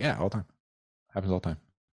anybody? He's like, yeah, all the time. Happens all the time.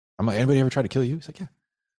 I'm like, anybody ever try to kill you? He's like, yeah,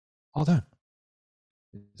 all the time.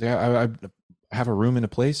 He's like, I have a room in a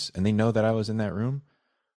place and they know that I was in that room.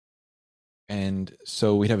 And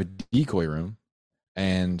so we'd have a decoy room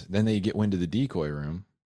and then they get wind of the decoy room.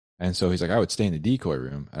 And so he's like, I would stay in the decoy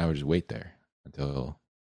room and I would just wait there until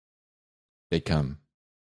they'd come.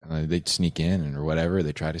 And they'd sneak in or whatever.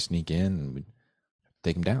 They try to sneak in and we'd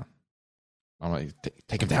take him down. I'm like,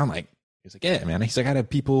 take him down? Like, he's like, yeah, man. He's like, I'd have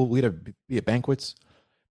people, we'd be at banquets,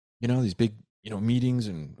 you know, these big, you know, meetings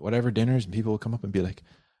and whatever, dinners, and people would come up and be like,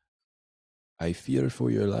 I fear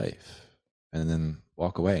for your life. And then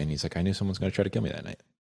walk away. And he's like, I knew someone's going to try to kill me that night.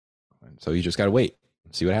 And so you just got to wait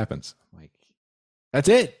and see what happens. I'm like, that's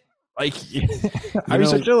it. Like, I'm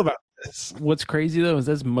so chill about this. What's crazy though is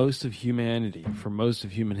that's most of humanity for most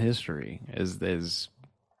of human history is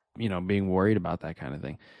you know, being worried about that kind of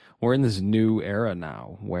thing. We're in this new era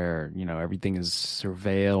now where, you know, everything is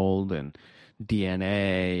surveilled and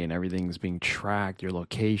DNA and everything's being tracked, your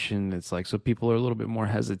location. It's like, so people are a little bit more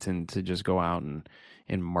hesitant to just go out and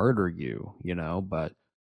murder you, you know, but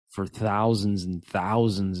for thousands and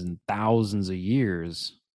thousands and thousands of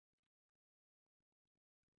years,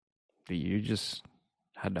 you just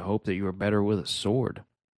had to hope that you were better with a sword.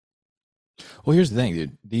 Well, here's the thing,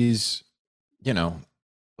 dude. These, you know,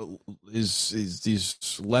 is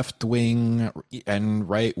these left wing and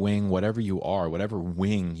right wing, whatever you are, whatever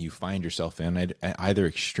wing you find yourself in, at either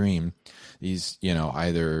extreme, these, you know,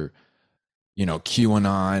 either, you know,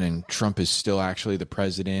 QAnon and Trump is still actually the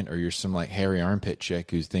president, or you're some like hairy armpit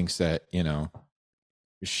chick who thinks that, you know,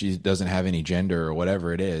 she doesn't have any gender or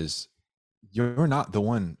whatever it is. You're not the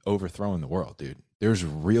one overthrowing the world, dude. There's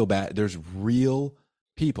real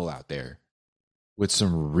people out there with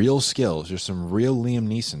some real skills. There's some real Liam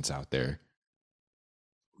Neesons out there.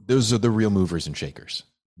 Those are the real movers and shakers.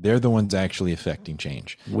 They're the ones actually affecting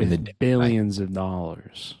change. With billions of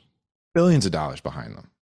dollars. Billions of dollars behind them.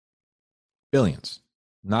 Billions.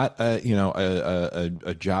 Not you know,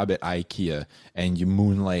 a job at IKEA and you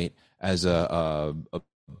moonlight as at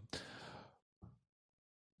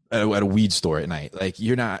a weed store at night. Like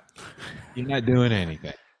you're not doing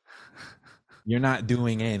anything. You're not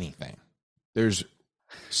doing anything. There's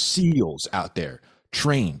SEALs out there,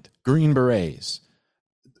 trained, Green Berets,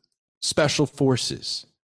 special forces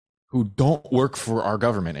who don't work for our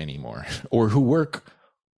government anymore, or who work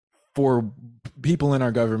for people in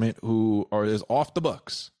our government who are is off the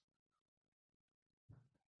books.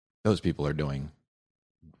 Those people are doing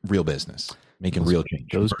real business, making real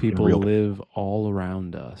change. Those people live all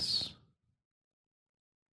around us.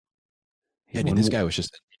 Yeah, dude, this guy was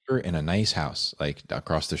just in a nice house, like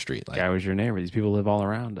across the street. Like, guy was your neighbor. These people live all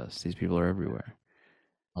around us. These people are everywhere.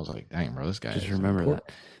 I was like, dang, bro, this guy. Just remember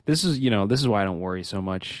that. This is, you know, this is why I don't worry so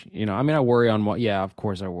much. You know, I mean, I worry on what, yeah, of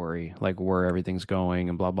course I worry, like where everything's going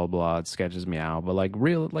and blah, blah, blah. It sketches me out. But like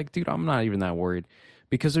real, like, dude, I'm not even that worried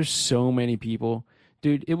because there's so many people.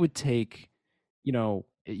 Dude, it would take, you know,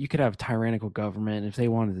 you could have tyrannical government if they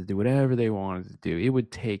wanted to do whatever they wanted to do. It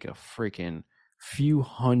would take a freaking few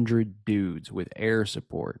hundred dudes with air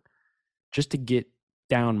support just to get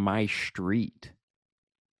down my street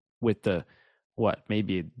with the, what,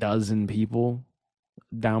 maybe a dozen people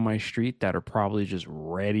down my street that are probably just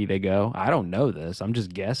ready to go. I don't know this. I'm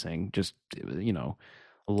just guessing. Just, you know,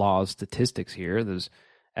 law of statistics here. There's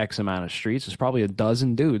X amount of streets. There's probably a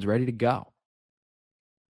dozen dudes ready to go.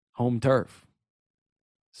 Home turf.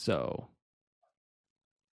 So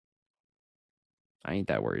I ain't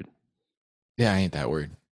that worried. Yeah, I ain't that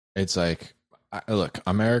worried. It's like, look,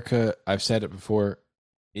 America, I've said it before,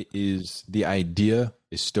 it is, the idea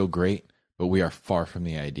is still great, but we are far from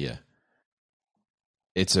the idea.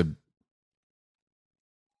 It's a,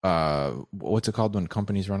 what's it called when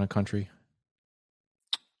companies run a country?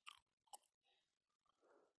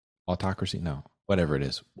 autocracy? No, whatever it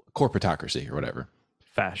is, corporatocracy or whatever.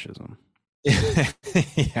 Fascism.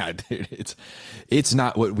 Yeah, dude, it's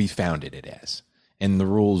not what we founded it as, and the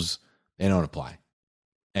rules, they don't apply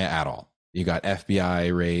at all. You got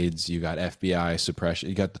FBI raids, you got FBI suppression,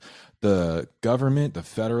 you got the government, the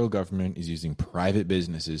federal government is using private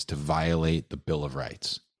businesses to violate the Bill of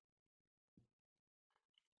Rights.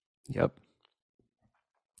 Yep.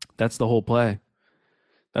 That's the whole play.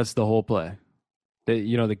 That's the whole play.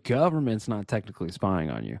 The government's not technically spying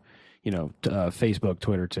on you. Facebook,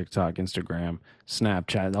 Twitter, TikTok, Instagram,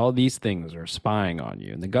 Snapchat, all these things are spying on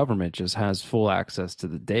you. And the government just has full access to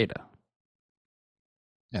the data.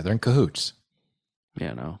 Yeah, they're in cahoots.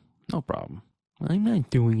 No problem. I'm not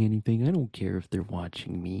doing anything. I don't care if they're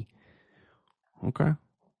watching me. Okay.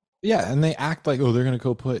 Yeah, and they act like, they're going to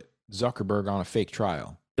go put Zuckerberg on a fake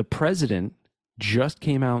trial. The president just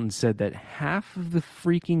came out and said that half of the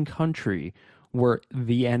freaking country were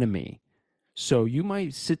the enemy. So you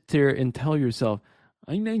might sit there and tell yourself,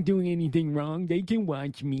 I'm not doing anything wrong. They can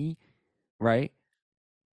watch me, right?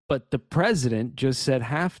 But the president just said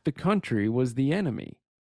half the country was the enemy.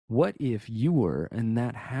 What if you were in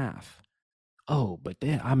that half? Oh, but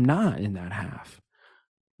I'm not in that half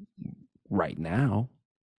right now.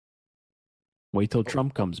 Wait till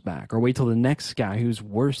Trump comes back, or wait till the next guy who's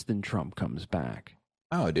worse than Trump comes back.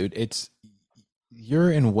 Oh, dude,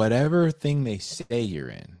 you're in whatever thing they say you're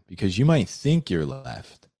in, because you might think you're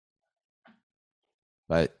left,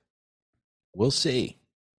 but we'll see,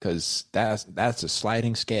 because that's a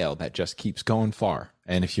sliding scale that just keeps going far.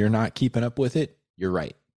 And if you're not keeping up with it, you're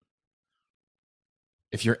right.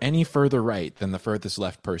 If you're any further right than the furthest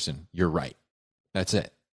left person, you're right. That's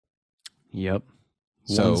it. Yep.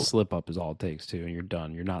 So, one slip up is all it takes, too, and you're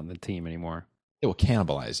done. You're not in the team anymore. It will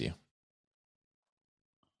cannibalize you.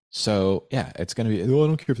 So, yeah, it's going to be, I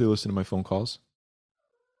don't care if they listen to my phone calls.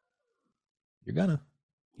 You're gonna.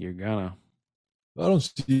 I don't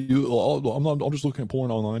see you. I'm just looking at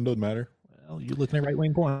porn online. Doesn't matter. Well, you're looking at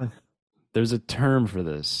right-wing porn. There's a term for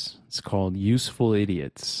this. It's called useful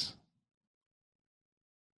idiots.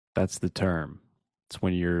 That's the term. It's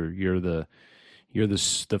when you're the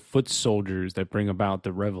foot soldiers that bring about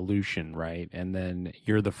the revolution, right? And then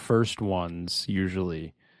you're the first ones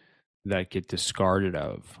usually that get discarded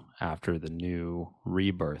of after the new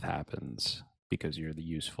rebirth happens, because you're the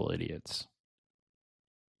useful idiots.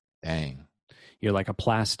 Dang. You're like a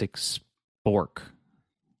plastic spork.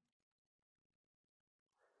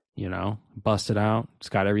 Bust it out. It's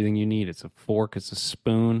got everything you need. It's a fork, it's a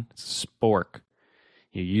spoon, it's a spork.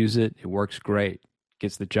 You use it, it works great.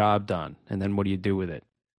 Gets the job done. And then what do you do with it?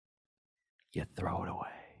 You throw it away.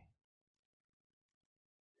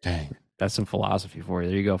 Dang. That's some philosophy for you.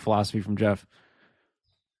 There you go. Philosophy from Jeff.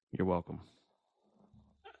 You're welcome.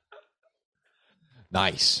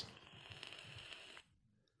 Nice.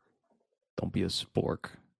 Don't be a spork.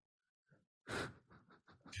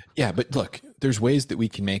 Yeah, but look, there's ways that we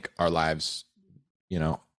can make our lives,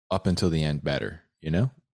 up until the end better,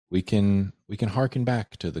 We can harken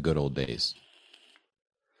back to the good old days.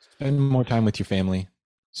 Spend more time with your family.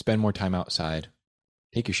 Spend more time outside.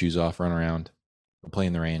 Take your shoes off, run around, go play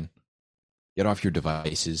in the rain. Get off your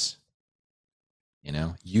devices.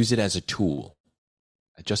 Use it as a tool.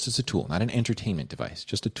 Just as a tool, not an entertainment device,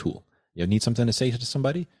 just a tool. You need something to say to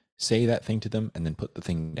somebody? Say that thing to them and then put the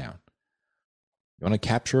thing down. You want to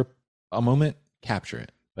capture a moment? Capture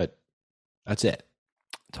it. But that's it.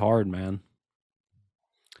 It's hard, man.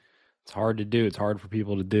 It's hard to do. It's hard for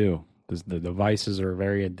people to do. The devices are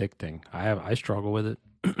very addicting. I struggle with it.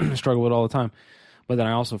 I struggle with it all the time. But then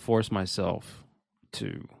I also force myself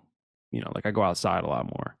to, I go outside a lot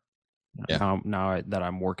more. Yeah. Now that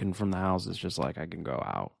I'm working from the house, it's just like I can go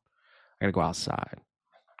out. I got to go outside,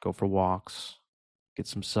 go for walks, get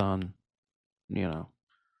some sun, Yeah,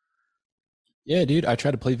 dude, I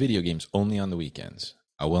try to play video games only on the weekends.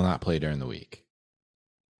 I will not play during the week.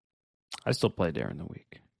 I still play during the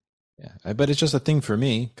week. Yeah, but it's just a thing for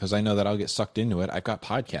me because I know that I'll get sucked into it. I've got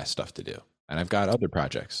podcast stuff to do, and I've got other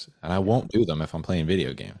projects, and I won't do them if I'm playing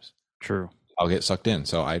video games. True. I'll get sucked in.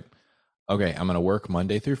 So I'm going to work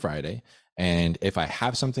Monday through Friday, and if I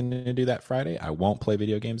have something to do that Friday, I won't play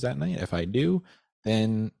video games that night. If I do,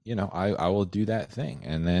 then, I will do that thing.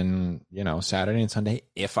 And then, Saturday and Sunday,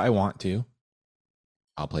 if I want to,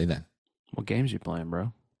 I'll play then. What games you playing,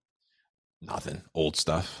 bro? Nothing. Old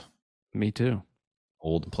stuff. Me too.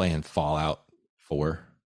 Playing Fallout 4.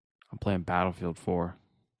 I'm playing Battlefield 4.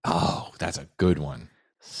 Oh, that's a good one.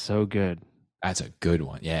 So good. That's a good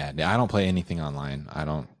one. Yeah. I don't play anything online.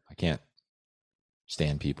 I can't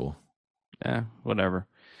stand people. Yeah, whatever.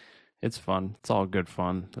 It's fun. It's all good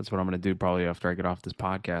fun. That's what I'm going to do probably after I get off this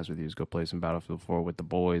podcast with you is go play some Battlefield 4 with the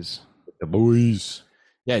boys. The boys.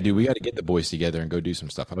 Yeah, dude, we got to get the boys together and go do some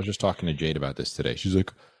stuff. I was just talking to Jade about this today. She's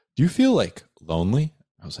like, "Do you feel like lonely?"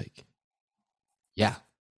 I was like, "Yeah."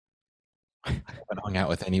 I haven't hung out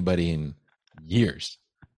with anybody in years.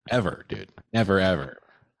 Ever, dude. Never, ever.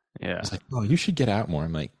 Yeah. She's like, "Oh, you should get out more."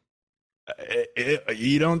 I'm like,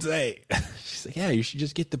 "You don't say." She's like, "Yeah, you should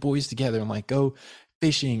just get the boys together and like go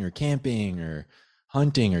fishing or camping or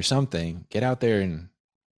hunting or something. Get out there and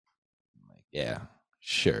I'm like, yeah,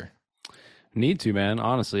 sure." Need to, man.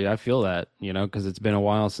 Honestly, I feel that, because it's been a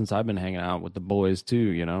while since I've been hanging out with the boys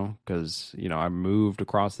too, because, I moved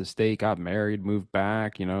across the state, got married, moved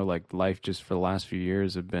back, like life just for the last few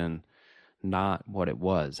years have been not what it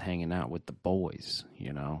was hanging out with the boys,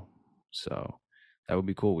 So that would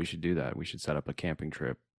be cool. We should do that. We should set up a camping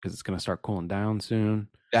trip because it's going to start cooling down soon.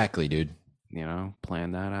 Exactly, dude.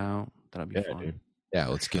 Plan that out. That'll be fun. Dude. Yeah,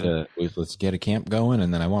 let's get a camp going,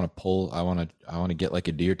 and then I want to get like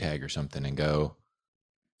a deer tag or something and go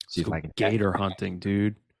see if I can gator hunting,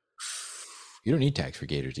 dude. You don't need tags for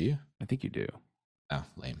gators, do you? I think you do. Oh,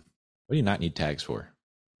 lame. What do you not need tags for?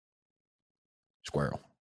 Squirrel.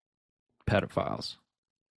 Pedophiles.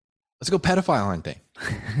 Let's go pedophile hunting.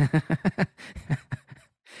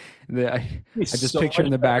 I just picture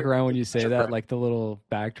in the background when you say that, like the little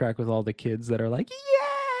backtrack with all the kids that are like,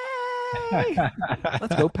 "Yay!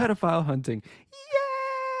 Let's go pedophile hunting!"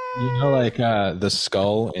 Yay! You know, like the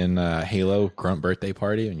skull in Halo Grunt Birthday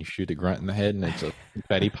Party when you shoot a grunt in the head and it's a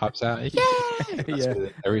confetti pops out. Yeah.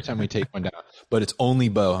 Every time we take one down, but it's only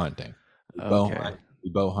bow hunting. We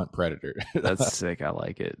bow hunt predator. That's sick. I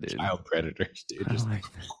like it, dude. Child predators, dude. Just like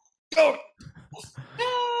go.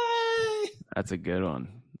 That's a good one.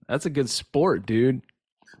 That's a good sport, dude.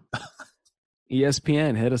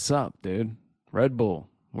 ESPN, hit us up, dude. Red Bull,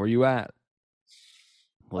 where you at?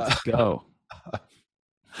 Let's go.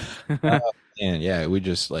 And yeah, we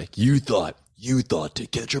just like you thought To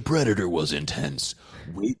Catch a Predator was intense.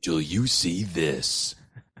 Wait till you see this.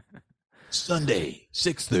 Sunday,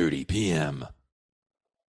 6:30 p.m.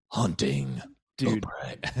 Hunting. Dude,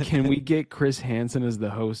 can we get Chris Hansen as the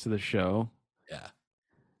host of the show? Yeah.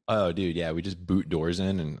 Oh, dude, yeah. We just boot doors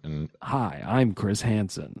in and hi, I'm Chris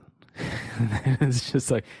Hansen. It's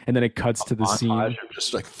just like, and then it cuts to the scene.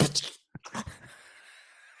 Just like, it's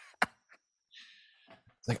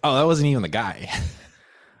like, oh, that wasn't even the guy.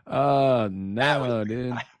 No,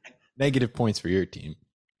 dude. Negative points for your team.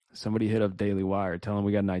 Somebody hit up Daily Wire. Tell them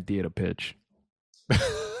we got an idea to pitch.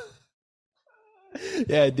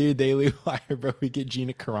 Yeah, dude, Daily Wire, bro. We get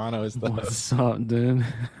Gina Carano as the What's up, dude?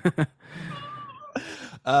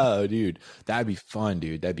 Oh, dude, that'd be fun,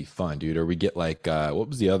 dude. Or we get like, what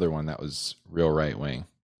was the other one that was real right wing?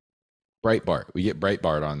 Breitbart. We get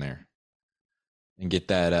Breitbart on there, and get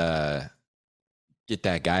that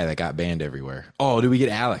guy that got banned everywhere. Oh, do we get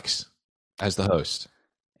Alex as the host?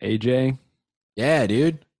 AJ. Yeah,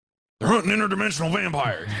 dude. They're hunting interdimensional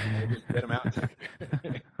vampires. Get him out.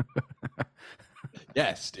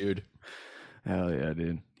 Yes, dude. Hell yeah,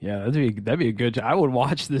 dude. Yeah, that'd be a good show. I would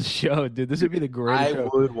watch this show, dude. This would be the greatest show.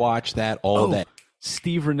 I would watch that all day.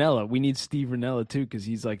 Steve Rinella. We need Steve Rinella too, because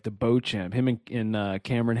he's like the bow champ. Him and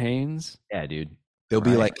Cameron Haynes. Yeah, dude. They'll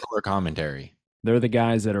be like color commentary. They're the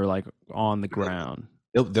guys that are like on the ground.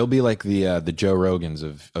 They'll be like the Joe Rogans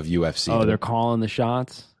of UFC. Oh, they're calling the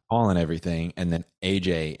shots, calling everything, and then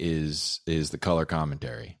AJ is the color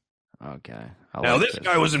commentary. Okay. Now this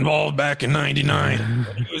guy was involved back in '99.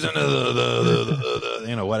 He was into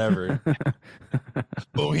the whatever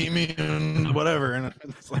Bohemian whatever, and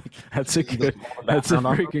it's like that's a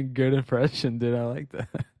freaking good impression, dude. I like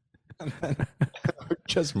that. We're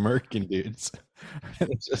just murking dudes.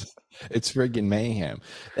 It's friggin' mayhem.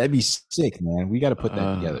 That'd be sick, man. We got to put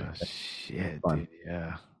that together. Shit, dude.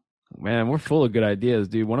 Yeah, man, we're full of good ideas,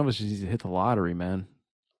 dude. One of us just needs to hit the lottery, man.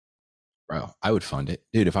 Bro, I would fund it,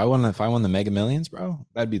 dude. If I won the Mega Millions, bro,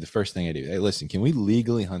 that'd be the first thing I do. Hey, listen, can we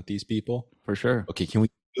legally hunt these people? For sure. Okay, can we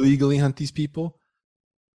legally hunt these people?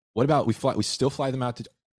 What about we still fly them out to,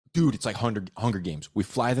 dude? It's like Hunger Games. We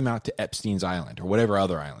fly them out to Epstein's Island or whatever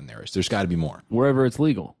other island there is. There's got to be more. Wherever it's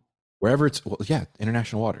legal.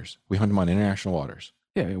 International waters. We hunt them on international waters.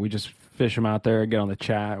 Yeah, we just fish them out there, get on the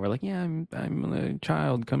chat. We're like, yeah, I'm a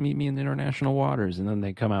child. Come meet me in the international waters, and then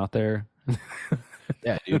they come out there.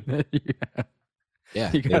 Yeah, dude.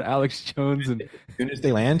 Yeah. You got Alex Jones, and as soon as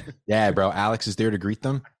they land, yeah, bro. Alex is there to greet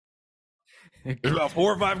them. There's about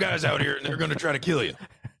 4 or 5 guys out here, and they're going to try to kill you.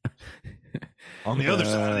 On the other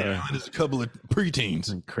side of the island is a couple of preteens.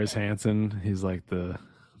 And Chris Hansen, he's like the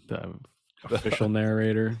official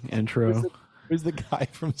narrator intro. Who's the guy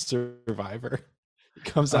from Survivor? He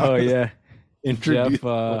comes out. Oh yeah, introduced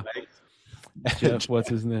Jeff. What's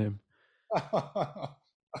his name?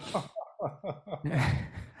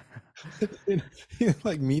 He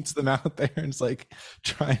like meets them out there and is like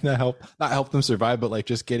trying to not help them survive, but like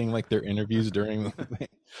just getting like their interviews during the thing.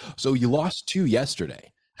 So you lost 2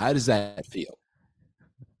 yesterday. How does that feel?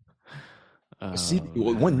 See,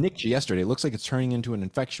 one nicked you yesterday. It looks like it's turning into an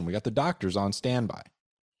infection. We got the doctors on standby.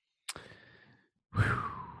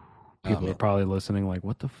 People are probably listening like,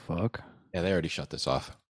 what the fuck? Yeah, they already shut this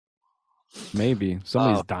off. Maybe.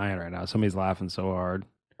 Somebody's dying right now. Somebody's laughing so hard.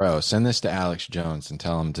 Bro, send this to Alex Jones and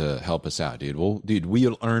tell him to help us out, dude.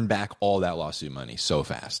 We'll earn back all that lawsuit money so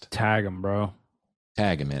fast. Tag him, bro.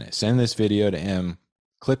 Tag him in it. Send this video to him.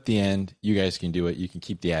 Clip the end. You guys can do it. You can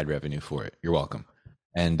keep the ad revenue for it. You're welcome.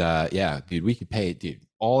 And yeah, dude, we could pay, dude,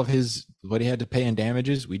 all of what he had to pay in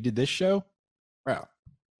damages. We did this show. Bro,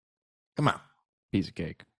 come on. Piece of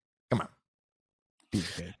cake. Come on. Piece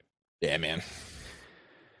of cake. Yeah, man.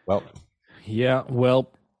 Well. Yeah,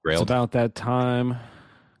 well, Railed. It's about that time.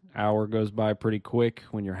 Hour goes by pretty quick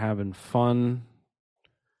when you're having fun,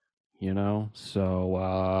 you know.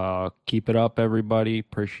 So keep it up, everybody.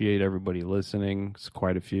 Appreciate everybody listening. It's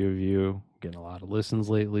quite a few of you. Getting a lot of listens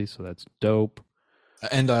lately, so that's dope.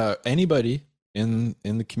 And anybody in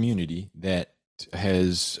the community that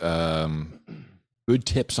has good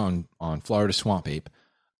tips on Florida swamp ape,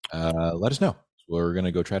 let us know. We're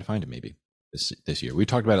gonna go try to find it maybe this year. We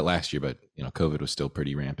talked about it last year, but you know, COVID was still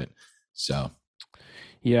pretty rampant. So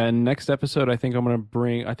yeah, and next episode, I think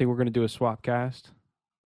we're gonna do a swap cast.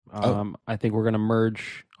 I think we're gonna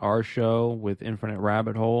merge our show with Infinite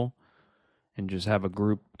Rabbit Hole and just have a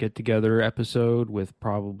group get together episode with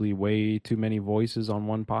probably way too many voices on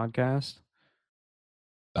one podcast.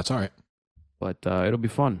 That's all right. But it'll be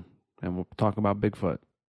fun. And we'll talk about Bigfoot.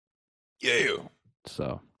 Yeah.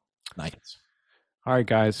 So nice. All right,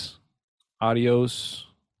 guys. Adios.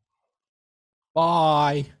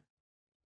 Bye.